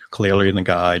marked clearly in the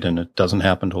guide and it doesn't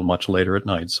happen until much later at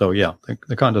night. So yeah,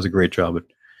 the con does a great job at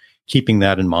keeping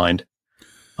that in mind.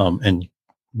 And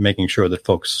making sure that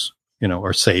folks,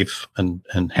 are safe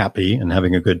and happy and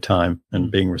having a good time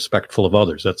and being respectful of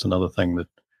others. That's another thing that,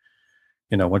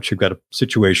 once you've got a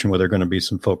situation where there are going to be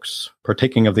some folks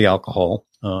partaking of the alcohol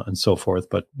and so forth,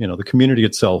 but, the community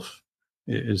itself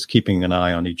is keeping an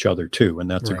eye on each other too. And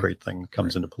that's a great thing that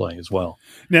comes into play as well.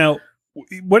 Now,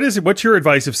 what's your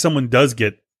advice if someone does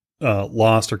get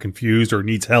lost or confused or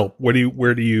needs help? What do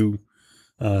you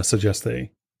suggest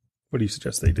they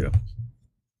do?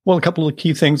 Well, a couple of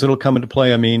key things that'll come into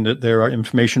play. I mean, there are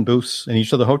information booths in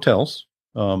each of the hotels,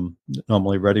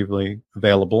 normally readily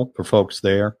available for folks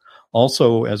there.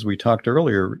 Also, as we talked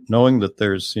earlier, knowing that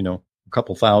there's, a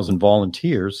couple thousand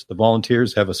volunteers, the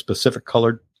volunteers have a specific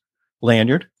colored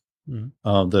lanyard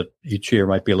that each year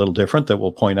might be a little different that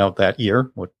will point out that year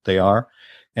what they are.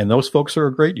 And those folks are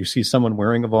great. You see someone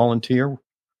wearing a volunteer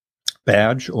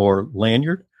badge or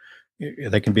lanyard,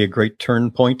 they can be a great turn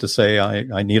point to say,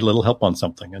 I need a little help on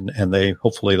something. And they,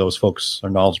 hopefully those folks are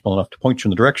knowledgeable enough to point you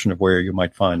in the direction of where you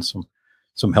might find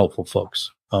some helpful folks.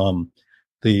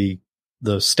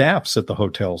 The staffs at the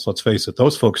hotels, let's face it,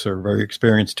 those folks are very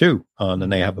experienced too.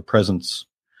 And they have a presence,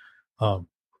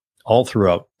 all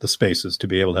throughout the spaces to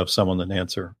be able to have someone that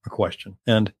answer a question.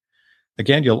 And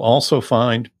again, you'll also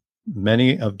find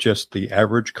many of just the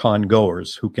average con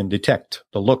goers who can detect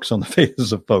the looks on the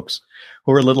faces of folks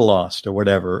who are a little lost or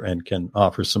whatever and can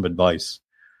offer some advice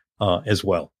as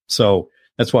well. So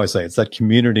that's why I say it's that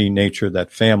community nature,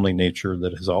 that family nature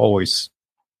that has always,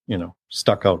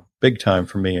 stuck out big time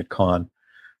for me at con.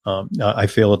 I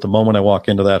feel at the moment I walk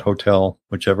into that hotel,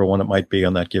 whichever one it might be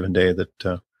on that given day,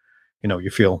 that, you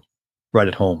feel right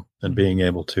at home and being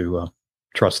able to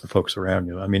trust the folks around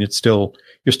you. I mean, you're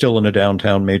still in a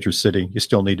downtown major city. You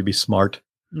still need to be smart,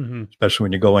 especially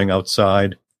when you're going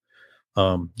outside,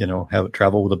 have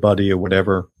travel with a buddy or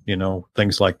whatever,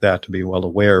 things like that to be well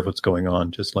aware of what's going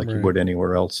on, just like you would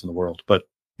anywhere else in the world. But,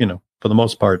 for the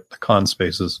most part, the con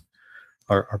spaces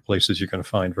are places you're going to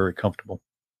find very comfortable.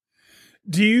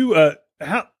 Do you,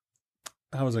 how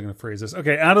was I going to phrase this?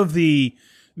 Okay. Out of the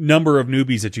number of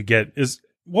newbies that you get,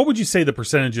 what would you say the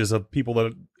percentages of people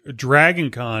that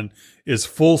Dragon Con is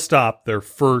full stop their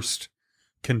first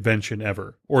convention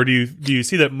ever? Or do you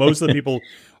see that most of the people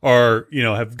are,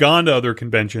 have gone to other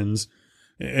conventions,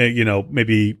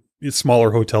 maybe a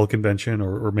smaller hotel convention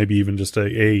or maybe even just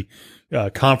a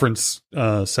conference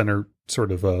center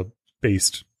sort of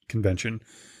based convention?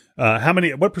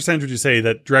 What percentage would you say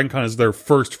that Dragon Con is their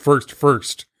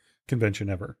first convention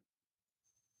ever?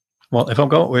 Well,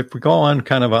 if we go on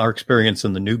kind of our experience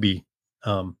in the newbie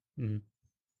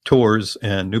tours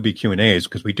and newbie Q&As,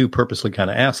 because we do purposely kind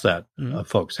of ask that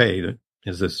folks, hey,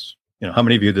 is this, how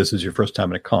many of you, this is your first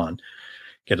time at a con?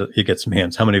 You get some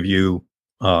hands. How many of you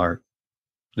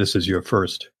this is your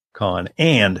first con?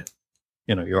 And,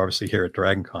 you're obviously here at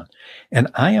Dragon Con. And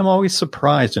I am always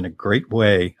surprised in a great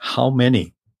way how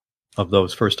many of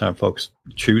those first time folks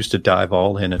choose to dive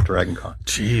all in at Dragon Con.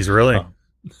 Jeez, really?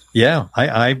 Yeah,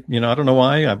 I don't know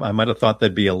why. I might have thought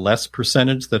there'd be a less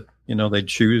percentage that, they'd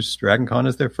choose Dragon Con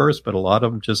as their first, but a lot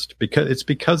of them just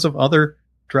because of other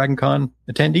Dragon Con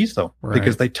attendees though,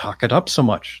 because they talk it up so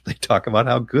much. They talk about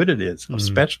how good it is, how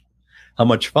special, how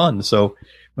much fun. So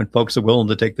when folks are willing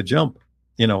to take the jump,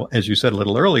 as you said a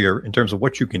little earlier, in terms of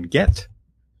what you can get,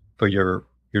 for your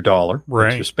dollar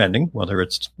Right. that you're spending, whether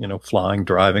it's, flying,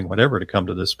 driving, whatever, to come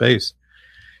to this space.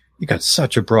 You got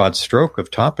such a broad stroke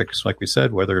of topics, like we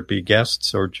said, whether it be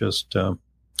guests or just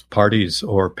parties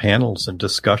or panels and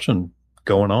discussion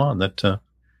going on, that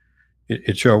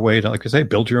it's your way to, like I say,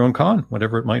 build your own con,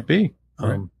 whatever it might be.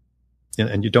 Right.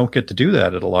 And you don't get to do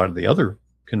that at a lot of the other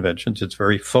conventions. It's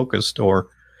very focused, or,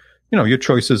 your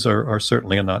choices are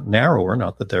certainly not narrower,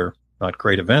 not that they're not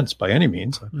great events by any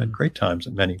means. I've had great times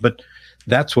at many, but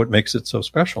that's what makes it so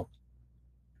special.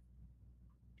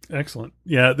 Excellent.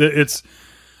 Yeah, it's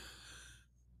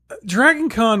Dragon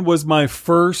Con was my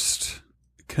first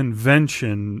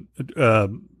convention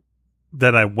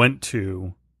that I went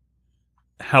to.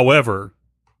 However,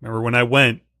 remember when I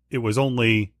went, it was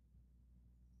only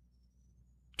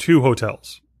 2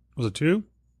 hotels. Was it 2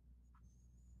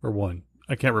 or 1?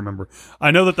 I can't remember.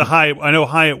 I know that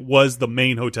Hyatt was the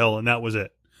main hotel, and that was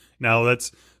it. Now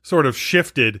that's sort of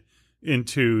shifted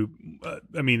into,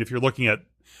 if you're looking at,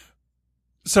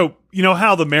 so you know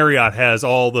how the Marriott has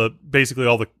basically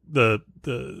all the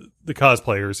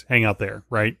cosplayers hang out there,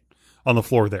 right? On the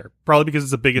floor there, probably because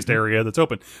it's the biggest area that's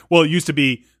open. Well, it used to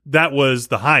be, that was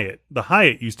the Hyatt. The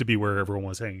Hyatt used to be where everyone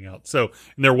was hanging out. So,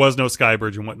 and there was no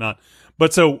Skybridge and whatnot.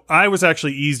 But so I was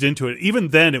actually eased into it. Even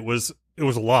then it was a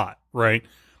lot, right?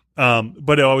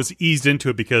 But I was eased into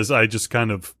it because I just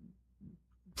kind of,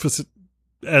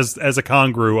 as a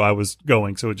con grew, I was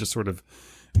going. So it just sort of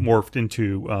morphed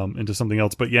into something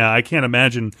else. But yeah, I can't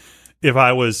imagine if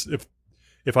I was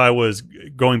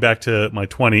going back to my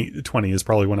 20 is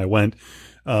probably when I went.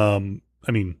 I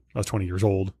was 20 years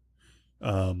old,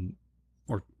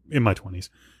 or in my 20s,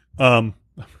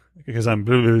 because I'm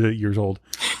years old.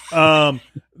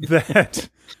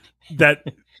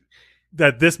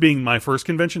 That this being my first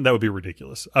convention, that would be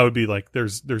ridiculous. I would be like,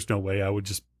 there's no way. I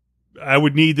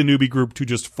would need the newbie group to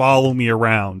just follow me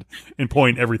around and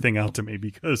point everything out to me,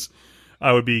 because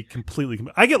I would be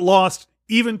I get lost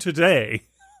even today.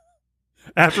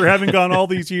 After having gone all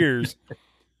these years,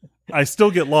 I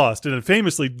still get lost, and I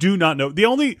famously do not know.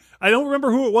 I don't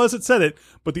remember who it was that said it,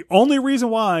 but the only reason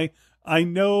why I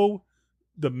know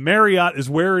the Marriott is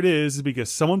where it is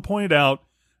because someone pointed out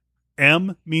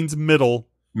M means middle.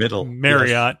 Marriott.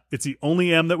 Yes. It's the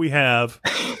only M that we have.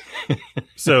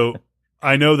 So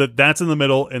I know that that's in the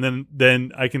middle, and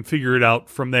then I can figure it out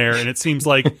from there. And it seems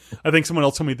like, I think someone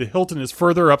else told me the Hilton is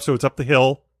further up, so it's up the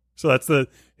hill. So that's the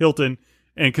Hilton.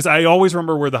 And because I always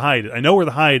remember where the Hyatt is. I know where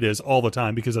the Hyatt is all the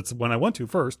time because that's when I went to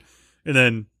first. And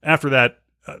then after that,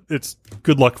 it's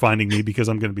good luck finding me because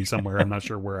I'm going to be somewhere. I'm not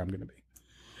sure where I'm going to be.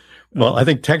 Well, I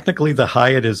think technically the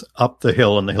Hyatt is up the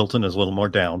hill and the Hilton is a little more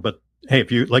down. But hey,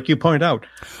 if you, like you pointed out,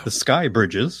 the sky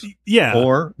bridges, yeah,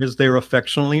 or as they're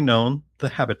affectionately known, the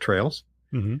habit trails,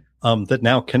 that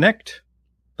now connect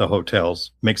the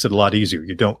hotels, makes it a lot easier.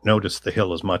 You don't notice the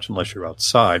hill as much unless you're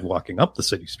outside walking up the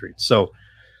city streets. So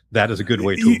that is a good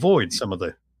way to avoid some of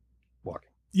the walking.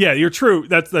 Yeah, you're true.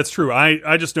 That's true.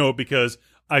 I just know it because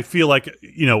I feel like,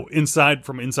 inside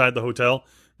the hotel,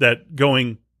 that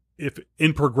going, if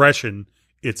in progression,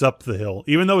 it's up the hill,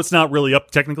 even though it's not really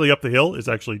technically up the hill, it's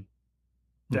actually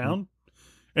down.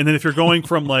 And then if you're going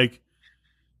from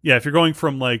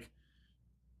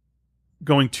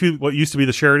going to what used to be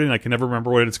the Sheraton, I can never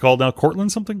remember what it's called now.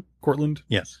 Cortland something? Cortland?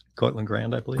 Yes. Cortland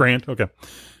Grand, I believe. Grand. Okay.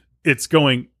 It's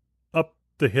going up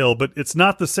the hill, but it's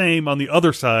not the same on the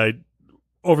other side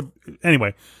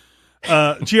anyway.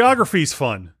 Geography's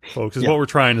fun, folks, is what we're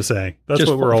trying to say. That's just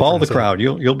what we're all follow the say. Crowd.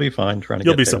 You'll be fine trying to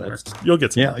you'll get be there. somewhere. You'll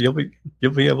get somewhere. Yeah,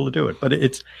 you'll be able to do it. But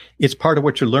it's part of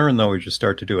what you learn though as you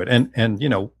start to do it. And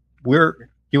you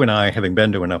and I, having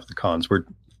been to enough of the cons, we're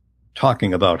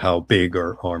talking about how big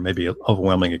or maybe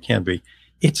overwhelming it can be.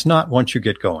 It's not once you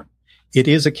get going. It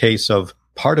is a case of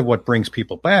part of what brings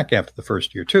people back after the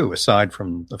first year too, aside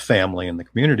from the family and the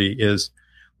community, is,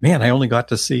 man, I only got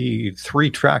to see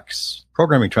 3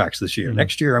 programming tracks this year.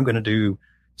 Next year I'm going to do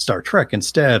Star Trek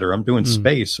instead, or I'm doing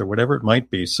space or whatever it might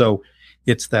be. So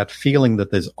it's that feeling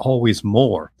that there's always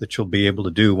more that you'll be able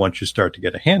to do once you start to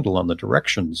get a handle on the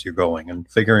directions you're going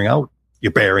and figuring out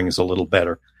your bearings a little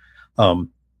better.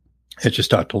 As you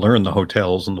start to learn the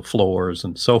hotels and the floors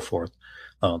and so forth,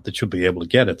 that you'll be able to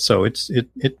get it. So it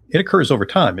occurs over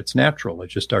time. It's natural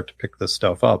as you start to pick this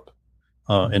stuff up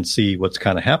and see what's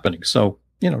kind of happening. So,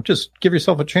 just give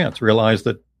yourself a chance. Realize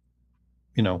that,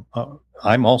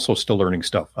 I'm also still learning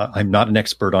stuff. I'm not an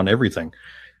expert on everything.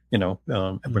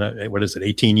 What is it,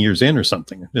 18 years in or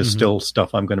something? There's still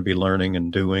stuff I'm going to be learning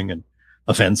and doing, and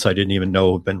events I didn't even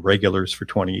know have been regulars for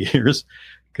 20 years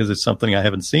because it's something I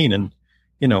haven't seen. And,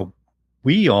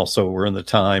 we also were in the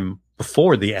time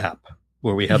before the app.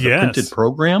 where we had the Yes. printed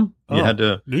program. You Oh, had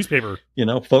to, newspaper.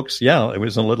 folks, it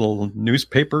was a little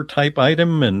newspaper type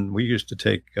item, and we used to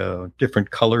take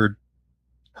different colored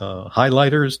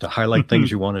highlighters to highlight things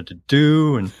you wanted to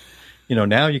do. And,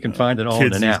 now you can find it all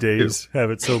Kids in an these app. too. days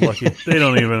have it so lucky. They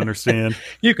don't even understand.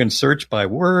 You can search by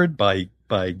word, by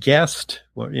guest,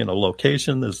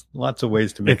 location. There's lots of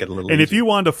ways to make it a little And if easier. you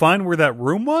wanted to find where that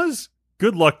room was,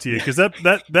 good luck to you, because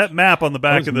that map on the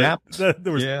back Those of the maps.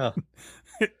 there was Yeah.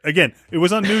 again, it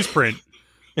was on newsprint.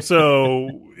 So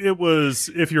it was,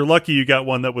 if you're lucky, you got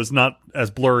one that was not as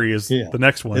blurry as Yeah. the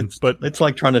next one. But It's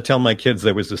like trying to tell my kids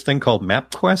there was this thing called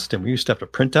MapQuest, and we used to have to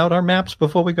print out our maps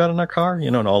before we got in our car,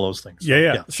 and all those things.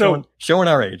 Yeah. So- showing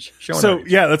our age.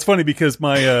 yeah, that's funny because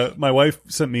my wife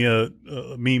sent me a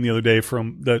meme the other day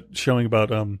from that showing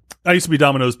about I used to be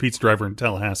Domino's pizza driver in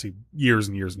Tallahassee years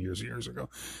and years and years and years ago,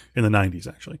 in the 90s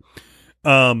actually.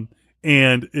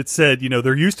 And it said,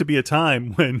 there used to be a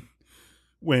time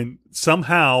when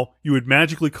somehow you would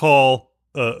magically call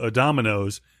a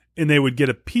Domino's and they would get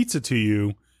a pizza to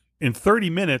you in 30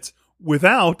 minutes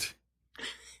without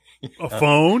a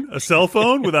phone, a cell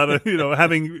phone, without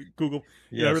having Google,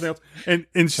 Yes. everything else. And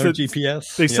she No said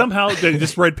GPS. they Yeah. somehow they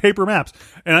just read paper maps.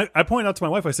 And I pointed out to my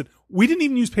wife, I said, we didn't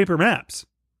even use paper maps.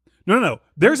 No.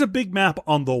 There's a big map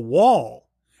on the wall.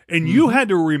 And you had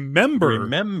to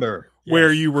remember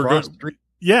where you were cross going. street,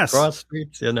 Yes. cross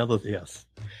streets, another yes.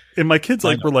 And my kids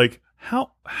I were like,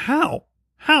 how? How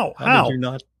did you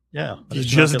not? Yeah, how You did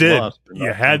just not get did. lost or You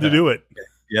not had do to that? do it.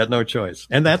 You had no choice.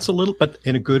 And that's but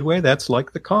in a good way, that's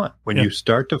like the con. When you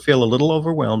start to feel a little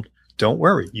overwhelmed, don't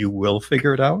worry. You will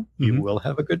figure it out. You Mhm. will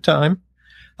have a good time.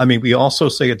 I mean, we also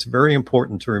say it's very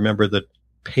important to remember that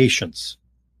patience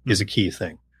is a key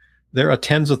thing. There are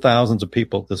tens of thousands of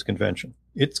people at this convention.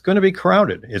 It's going to be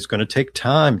crowded. It's going to take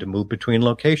time to move between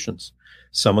locations.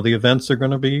 Some of the events are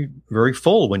going to be very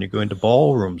full when you go into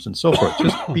ballrooms and so forth.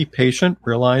 Just be patient.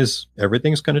 Realize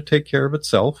everything's going to take care of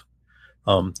itself.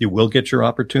 You will get your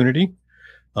opportunity.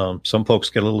 Some folks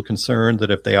get a little concerned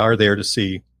that if they are there to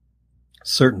see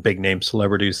certain big name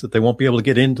celebrities, that they won't be able to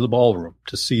get into the ballroom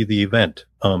to see the event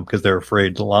because they're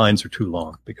afraid the lines are too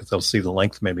long, because they'll see the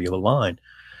length maybe of the line.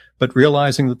 But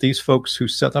realizing that these folks who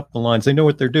set up the lines, they know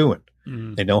what they're doing.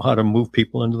 Mm. They know how to move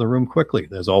people into the room quickly.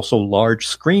 There's also large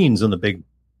screens in the big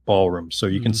ballroom, so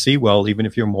you can see well, even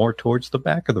if you're more towards the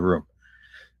back of the room.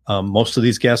 Most of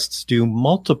these guests do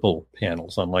multiple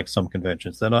panels, unlike some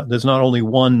conventions. There's not only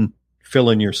one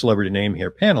fill in your celebrity name here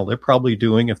panel. They're probably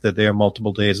doing, if they're there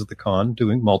multiple days at the con,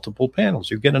 doing multiple panels.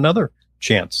 You get another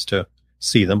chance to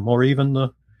see them, or even the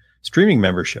streaming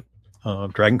membership.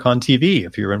 DragonCon TV,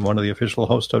 if you're in one of the official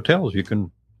host hotels, you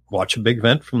can watch a big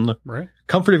event from the Right.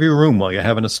 comfort of your room while you're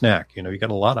having a snack. You got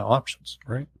a lot of options.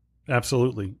 Right.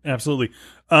 Absolutely.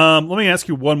 Let me ask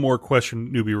you one more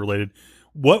question, newbie related.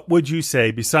 What would you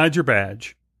say, besides your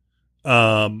badge,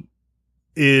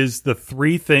 is the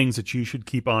three things that you should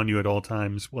keep on you at all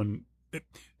times when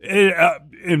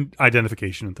in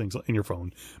identification and things in your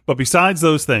phone? But besides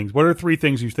those things, what are three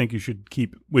things you think you should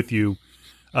keep with you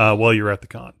while you're at the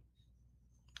con?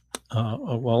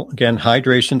 Well, again,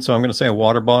 hydration. So I'm going to say a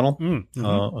water bottle Mm-hmm.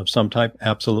 of some type,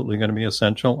 absolutely going to be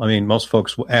essential. I mean, most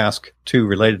folks will ask too,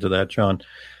 related to that, John,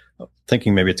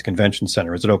 thinking maybe it's a convention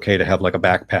center. Is it okay to have like a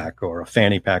backpack or a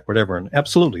fanny pack, whatever? And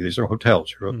absolutely, these are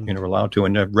hotels. You're allowed to,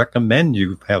 and I recommend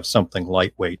you have something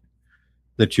lightweight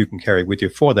that you can carry with you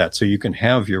for that, so you can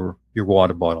have your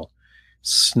water bottle.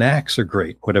 Snacks are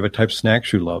great, whatever type of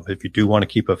snacks you love. If you do want to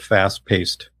keep a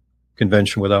fast-paced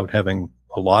convention without having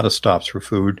a lot of stops for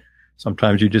food,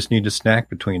 sometimes you just need to snack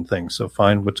between things. So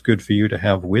find what's good for you to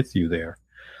have with you there.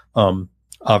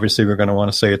 Obviously, we're going to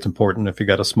want to say it's important if you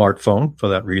got a smartphone for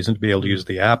that reason to be able to use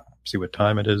the app, see what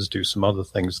time it is, do some other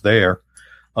things there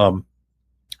to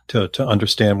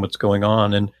understand what's going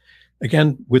on. And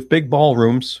again, with big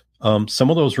ballrooms, some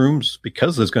of those rooms,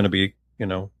 because there's going to be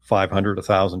 500,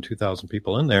 1,000, 2,000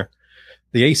 people in there,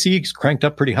 the AC is cranked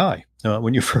up pretty high.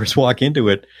 When you first walk into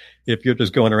it, if you're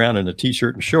just going around in a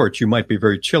T-shirt and shorts, you might be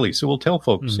very chilly. So we'll tell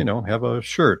folks, have a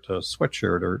shirt, a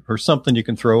sweatshirt, or something you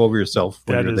can throw over yourself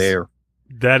when you're there.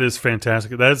 That is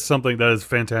fantastic. That is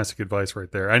fantastic advice right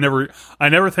there. I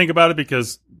never think about it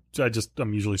because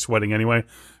I'm usually sweating anyway,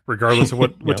 regardless of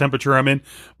what temperature I'm in.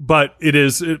 But it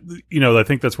is, I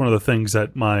think that's one of the things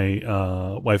that my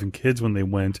wife and kids, when they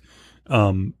went,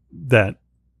 that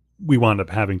we wound up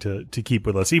having to keep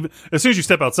with us. Even as soon as you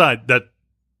step outside, that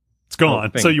it's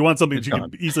gone. So you want something that you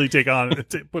can easily take on,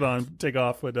 put on, take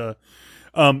off. But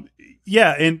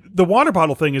yeah, and the water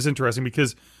bottle thing is interesting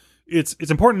because it's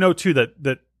important to note too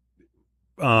that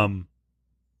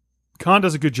Con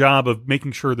does a good job of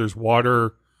making sure there's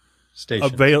water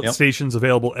Station. stations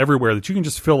available everywhere that you can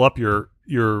just fill up your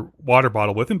water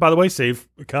bottle with. And by the way, save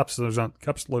cups. There's not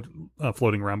cups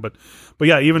floating around, but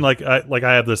yeah, even like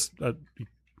I have this.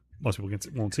 Most people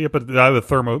won't see it, but I have a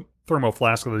thermo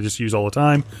flask that I just use all the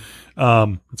time.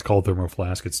 It's called thermo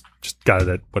flask. It's just got it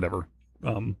at whatever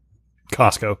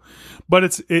Costco, but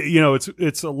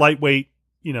it's a lightweight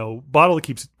bottle that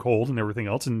keeps it cold and everything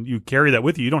else, and you carry that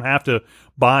with you. You don't have to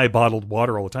buy bottled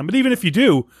water all the time. But even if you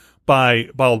do buy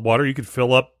bottled water, you could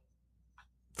fill up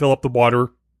the water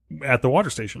at the water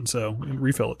station, and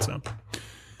refill it. So,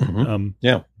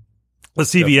 yeah, the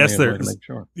CVS there,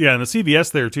 sure. Yeah, and the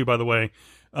CVS there too. By the way,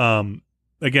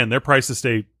 again, their prices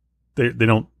stay. They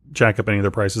don't jack up any of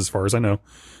their prices, as far as I know.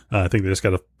 I think they just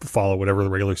got to follow whatever the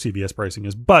regular CVS pricing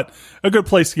is. But a good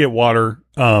place to get water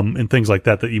and things like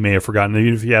that you may have forgotten.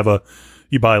 Even if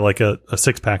you buy like a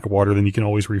 6-pack of water, then you can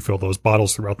always refill those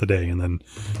bottles throughout the day. And then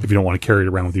if you don't want to carry it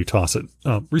around with you, toss it.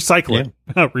 Recycle it.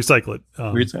 Recycle it.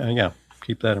 Yeah.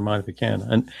 Keep that in mind if you can.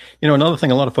 And, another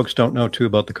thing a lot of folks don't know, too,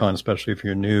 about the con, especially if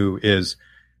you're new, is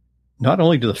not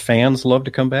only do the fans love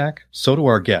to come back, so do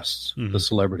our guests, the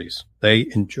celebrities. They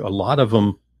enjoy, a lot of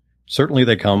them, certainly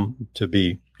they come to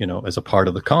be, as a part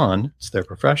of the con. It's their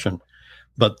profession.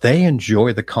 But they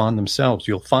enjoy the con themselves.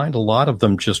 You'll find a lot of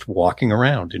them just walking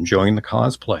around, enjoying the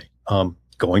cosplay,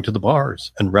 going to the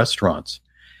bars and restaurants.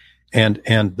 And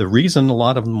the reason a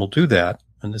lot of them will do that,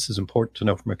 and this is important to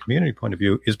know from a community point of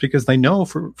view, is because they know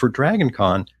for Dragon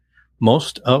Con,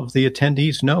 most of the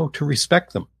attendees know to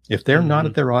respect them. If they're not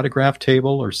at their autograph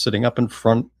table or sitting up in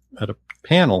front at a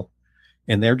panel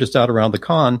and they're just out around the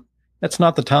con, that's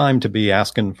not the time to be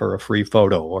asking for a free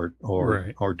photo or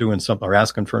doing something or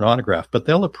asking for an autograph, but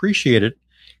they'll appreciate it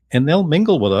and they'll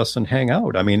mingle with us and hang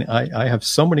out. I mean, I have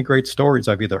so many great stories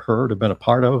I've either heard or been a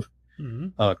part of.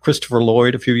 Christopher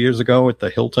Lloyd a few years ago at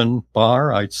the Hilton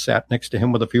bar, I sat next to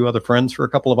him with a few other friends for a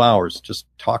couple of hours, just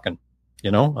talking,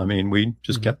 I mean, we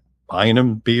just kept buying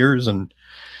him beers and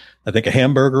I think a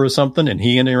hamburger or something, and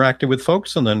he interacted with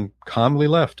folks and then calmly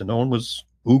left, and no one was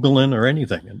oogling or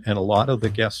anything. And a lot of the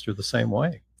guests are the same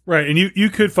way. Right. And you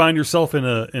could find yourself in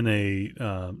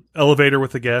a elevator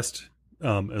with a guest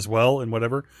as well and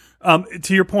whatever.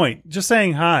 To your point, just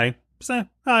saying hi, say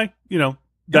hi,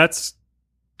 that's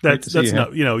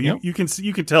no, you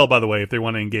can tell by the way if they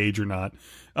want to engage or not.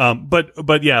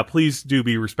 But yeah, please do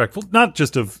be respectful, not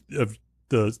just of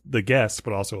the guests,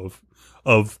 but also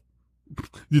of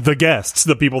the guests,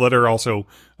 the people that are also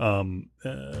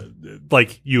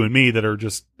like you and me that are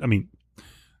just, I mean,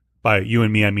 by you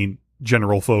and me, I mean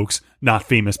general folks, not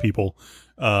famous people,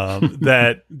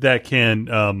 that can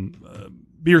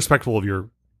be respectful of your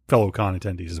fellow con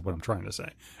attendees is what I'm trying to say.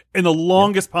 In the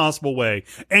longest possible way,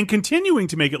 and continuing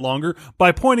to make it longer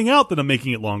by pointing out that I'm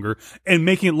making it longer, and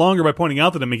making it longer by pointing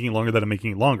out that I'm making it longer, that I'm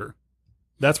making it longer.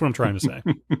 That's what I'm trying to say.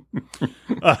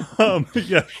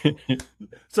 Yeah.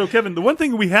 So, Kevin, the one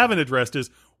thing we haven't addressed is,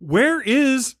 where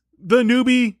is the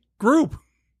newbie group?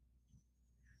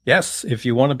 Yes, if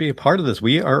you want to be a part of this,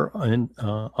 we are on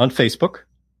Facebook.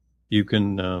 You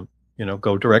can,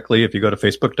 go directly. If you go to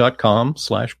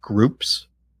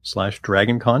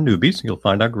facebook.com/groups/DragonCon newbies, you'll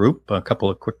find our group. A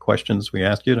couple of quick questions we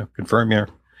ask you to confirm you're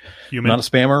not a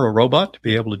spammer or robot to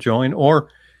be able to join. Or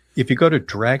if you go to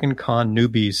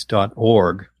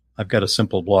dragonconnewbies.org, I've got a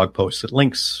simple blog post that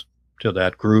links to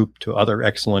that group, to other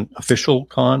excellent official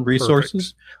con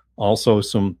resources. Perfect. Also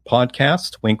some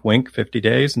podcasts, Wink Wink, 50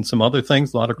 Days, and some other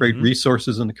things. A lot of great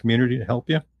resources in the community to help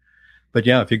you. But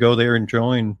yeah, if you go there and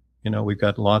join, we've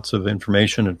got lots of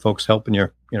information and folks helping you,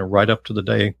 right up to the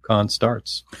day con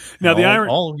starts. Now,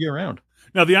 all year round.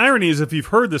 Now, the irony is, if you've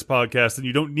heard this podcast, then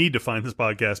you don't need to find this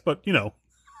podcast. But,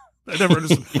 I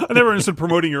never understood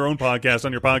promoting your own podcast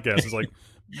on your podcast. It's like,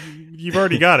 you've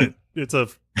already got it. It's a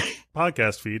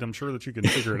podcast feed. I'm sure that you can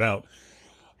figure it out.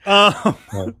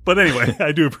 But anyway,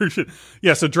 I do appreciate it.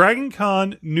 Yeah, so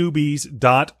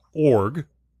DragonConNewbies.org.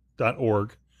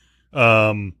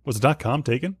 Was the .com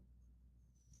taken?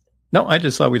 No, I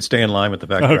just thought we'd stay in line with the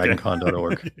fact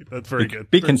DragonCon.org. That's very good.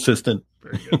 Be consistent.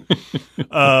 Very good.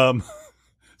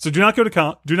 So do not go to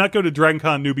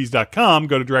DragonConNewbies.com.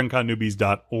 Go to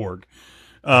DragonConNewbies.org.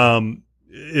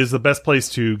 Is the best place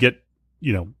to get,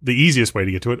 the easiest way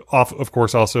to get to it. Of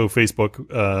course, also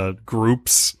Facebook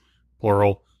groups,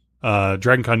 plural.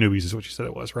 DragonCon Newbies is what you said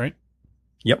it was, right?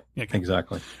 Yep, okay.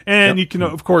 Exactly. And you can,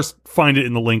 of course, find it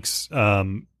in the links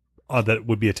that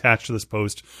would be attached to this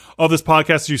post of this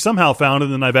podcast that you somehow found,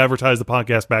 and then I've advertised the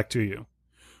podcast back to you.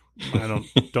 I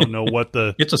don't know what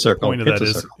the it's a circle. Point of that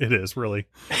is. It is, really.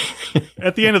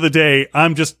 At the end of the day,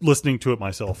 I'm just listening to it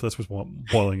myself. That's what's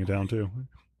boiling it down to.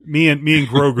 Me and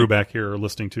Grogu back here are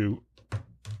listening to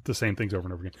the same things over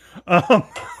and over again.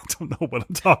 Don't know what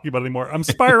I'm talking about anymore. I'm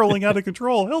spiraling out of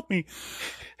control. Help me.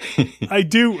 I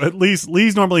do. At least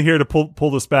Lee's normally here to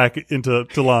pull this back into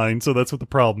line. So that's what the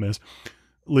problem is.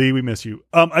 Lee, we miss you.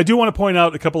 I do want to point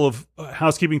out a couple of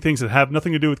housekeeping things that have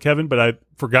nothing to do with Kevin, but I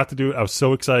forgot to do it. I was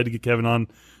so excited to get Kevin on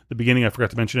the beginning. I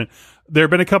forgot to mention it. There have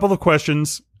been a couple of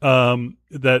questions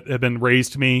that have been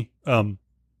raised to me,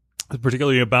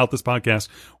 particularly about this podcast,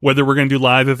 whether we're going to do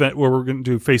live event, or we're going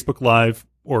to do Facebook Live,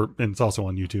 and it's also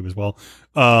on YouTube as well,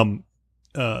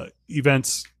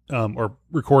 events or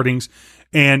recordings.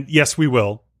 And yes, we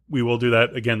will. We will do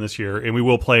that again this year, and we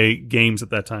will play games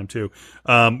at that time too.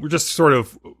 We're just sort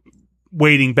of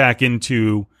wading back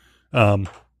into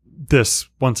this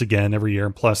once again every year,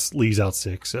 and plus Lee's out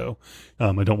sick, so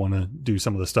I don't want to do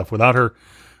some of the stuff without her.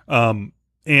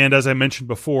 And as I mentioned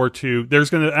before too, there's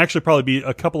going to actually probably be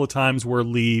a couple of times where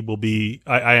Lee will be.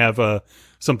 I have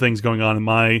some things going on in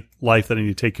my life that I need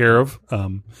to take care of.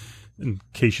 In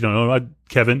case you don't know,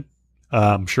 Kevin.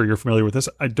 I'm sure you're familiar with this.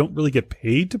 I don't really get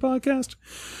paid to podcast.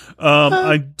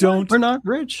 I don't. We're not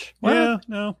rich. What? Yeah,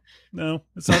 no.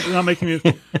 It's not making me.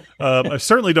 I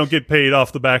certainly don't get paid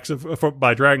off the backs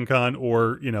by Dragon Con,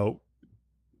 or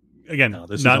again. No,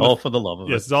 this is all for the love of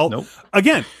it. Yes, it's all. Nope.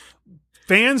 Again,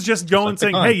 fans just go and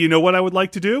saying, "Hey, you know what I would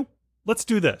like to do? Let's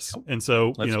do this." And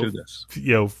so, Let's do this.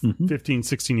 15,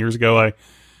 16 years ago,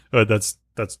 that's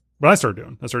what I started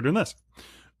doing. I started doing this.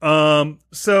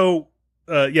 So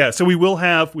we will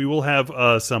have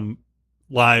some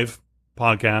live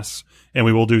podcasts, and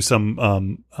we will do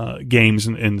some games,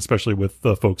 and especially with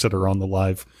the folks that are on the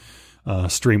live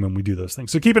stream when we do those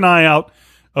things. So keep an eye out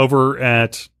over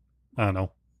at, I don't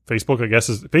know, Facebook, I guess.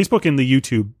 Facebook and the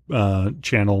YouTube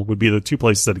channel would be the two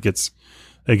places that it gets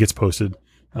posted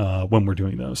when we're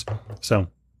doing those. So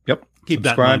yep, keep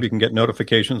that in subscribe. mind. You can get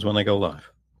notifications when they go live.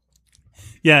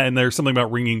 Yeah, and there's something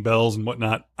about ringing bells and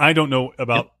whatnot. I don't know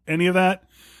about any of that.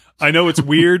 I know it's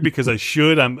weird because I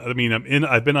should. I've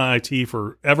been on IT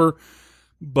forever,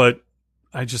 but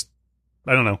I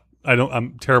don't know.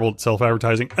 I'm terrible at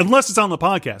self-advertising unless it's on the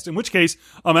podcast, in which case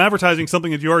I'm advertising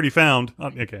something that you already found.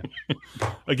 Okay.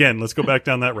 Again, let's go back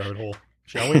down that rabbit hole,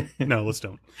 shall we? No, let's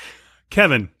don't.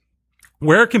 Kevin,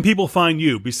 where can people find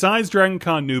you besides Dragon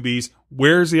Con Newbies?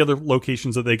 Where's the other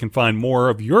locations that they can find more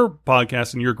of your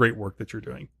podcast and your great work that you're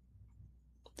doing?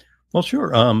 Well,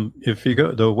 sure. If you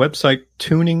go, the website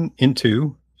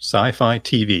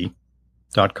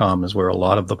tuninginto.sci-fi-tv.com is where a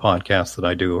lot of the podcasts that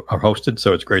I do are hosted.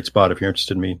 So it's a great spot if you're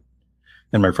interested in me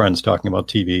and my friends talking about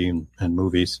TV and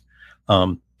movies.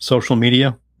 Social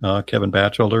media, Kevin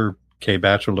Batchelder, K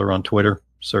Batchelder on Twitter,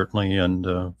 certainly, and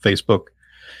Facebook,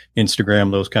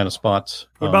 Instagram, those kind of spots.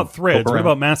 What about Threads? What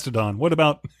about Mastodon? What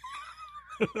about...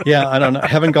 Yeah, I don't know. I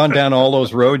haven't gone down all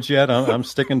those roads yet. I'm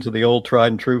sticking to the old tried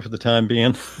and true for the time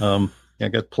being. I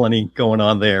got plenty going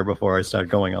on there before I start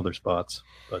going other spots.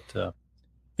 But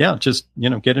just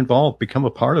get involved, become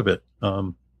a part of it.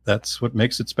 That's what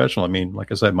makes it special. I mean,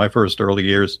 like I said, my first early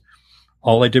years,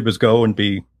 all I did was go and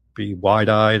be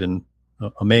wide-eyed and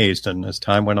amazed. And as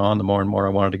time went on, the more and more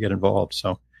I wanted to get involved.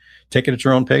 So take it at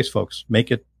your own pace, folks. Make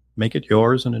it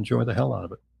yours and enjoy the hell out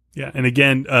of it. Yeah, and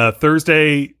again,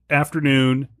 Thursday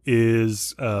afternoon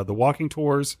is the walking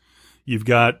tours. You've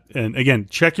got, and again,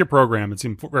 check your program. It's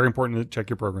very important to check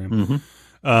your program.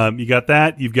 Mm-hmm. You got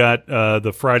that. You've got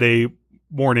the Friday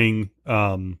morning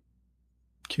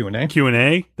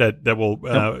Q&A that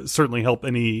will certainly help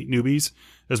any newbies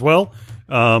as well.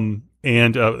 And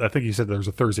I think you said there's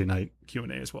a Thursday night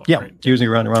Q&A as well. Yeah, right? usually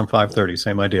around 5:30.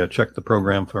 Same idea. Check the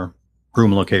program for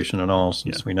room location and all,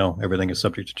 since we know everything is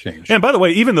subject to change. And by the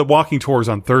way, even the walking tours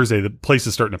on Thursday, the place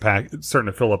is starting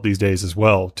to fill up these days as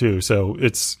well too. So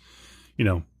it's,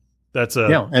 that's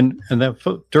a and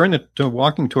that during the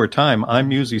walking tour time,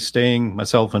 I'm usually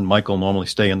myself and Michael normally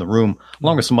stay in the room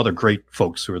along with some other great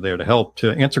folks who are there to help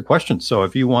to answer questions. So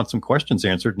if you want some questions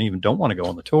answered and even don't want to go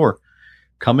on the tour,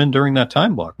 come in during that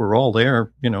time block. We're all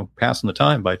there, passing the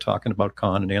time by talking about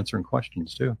con and answering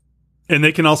questions too. And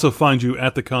they can also find you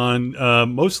at the con,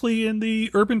 mostly in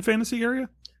the urban fantasy area?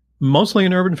 Mostly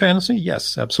in urban fantasy,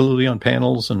 yes, absolutely, on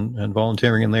panels and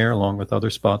volunteering in there along with other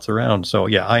spots around. So,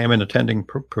 yeah, I am an attending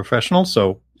professional,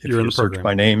 so if you search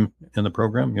by name in the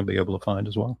program, you'll be able to find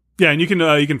as well. Yeah, and you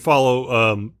can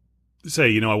follow,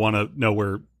 say, I want to know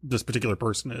where this particular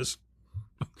person is.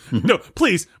 No,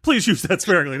 please use that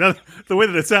sparingly. Not the way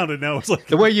that it sounded. Now it's like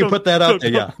the way you put that out there.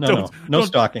 Yeah, no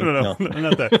stalking. No,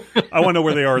 not that. I want to know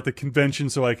where they are at the convention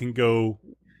so I can go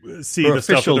see the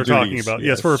stuff that they're talking about.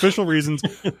 Yes, for official reasons,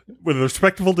 with a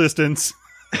respectful distance.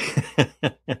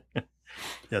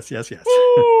 Yes.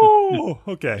 Oh,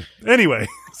 okay. Anyway,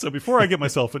 so before I get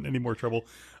myself in any more trouble,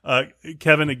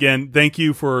 Kevin, again, thank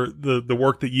you for the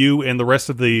work that you and the rest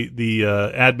of the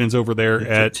admins over there It's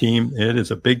at a team. It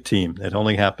is a big team. It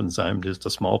only happens. I'm just a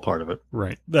small part of it.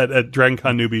 Right. That at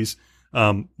DragonCon Newbies.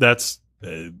 That's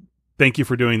thank you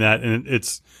for doing that, and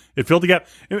it filled the gap.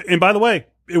 And by the way,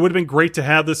 it would have been great to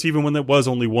have this even when there was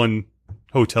only one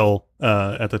hotel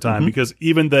at the time, because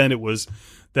even then it was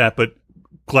that. But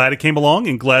glad it came along,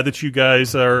 and glad that you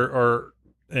guys are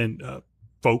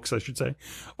folks, I should say,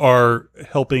 are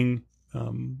helping.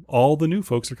 All the new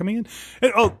folks are coming in.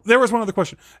 And, there was one other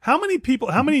question. How many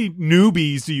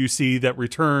newbies do you see that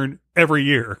return every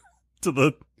year to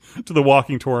the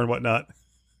walking tour and whatnot?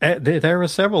 There are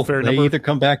several. Fair they number. either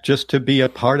come back just to be a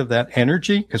part of that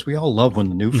energy, because we all love when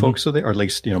the new folks are there, or at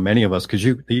least, many of us, because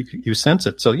you sense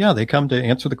it. So yeah, they come to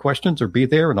answer the questions or be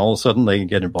there, and all of a sudden they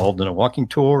get involved in a walking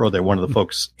tour, or they're one of the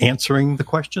folks answering the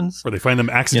questions. Or they find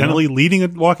them accidentally leading a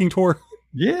walking tour.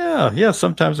 Yeah.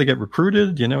 Sometimes they get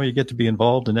recruited. You get to be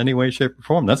involved in any way, shape, or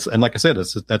form. And like I said,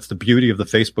 that's the beauty of the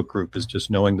Facebook group, is just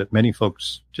knowing that many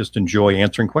folks just enjoy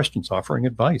answering questions, offering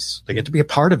advice. They get to be a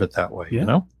part of it that way.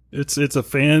 Yeah. It's a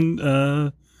fan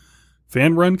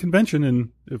run convention, and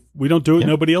if we don't do it,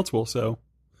 nobody else will. So,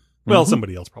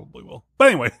 somebody else probably will. But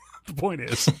anyway, the point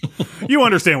is, you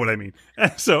understand what I mean.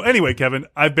 So anyway, Kevin,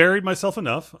 I've buried myself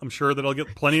enough. I'm sure that I'll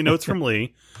get plenty of notes from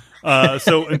Lee.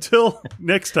 So until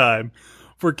next time,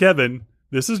 for Kevin,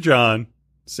 this is John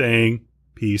saying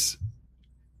peace.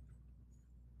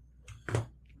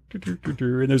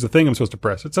 And there's a thing I'm supposed to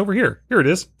press. It's over here. Here it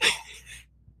is.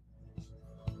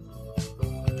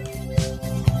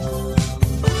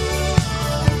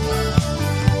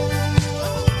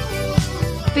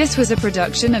 This was a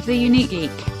production of The Unique Geek.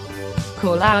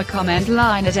 Call our comment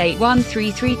line at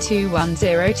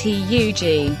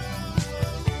 8133210TUG.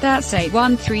 That's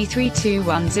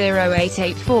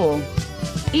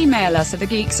 81332108884. Email us at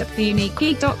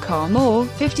thegeeks@theuniquegeek.com or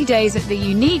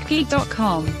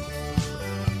 50days@theuniquegeek.com.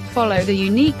 Follow The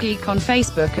Unique Geek on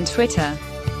Facebook and Twitter.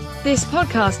 This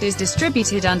podcast is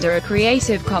distributed under a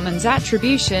Creative Commons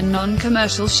Attribution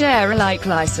Non-Commercial Share-alike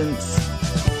license.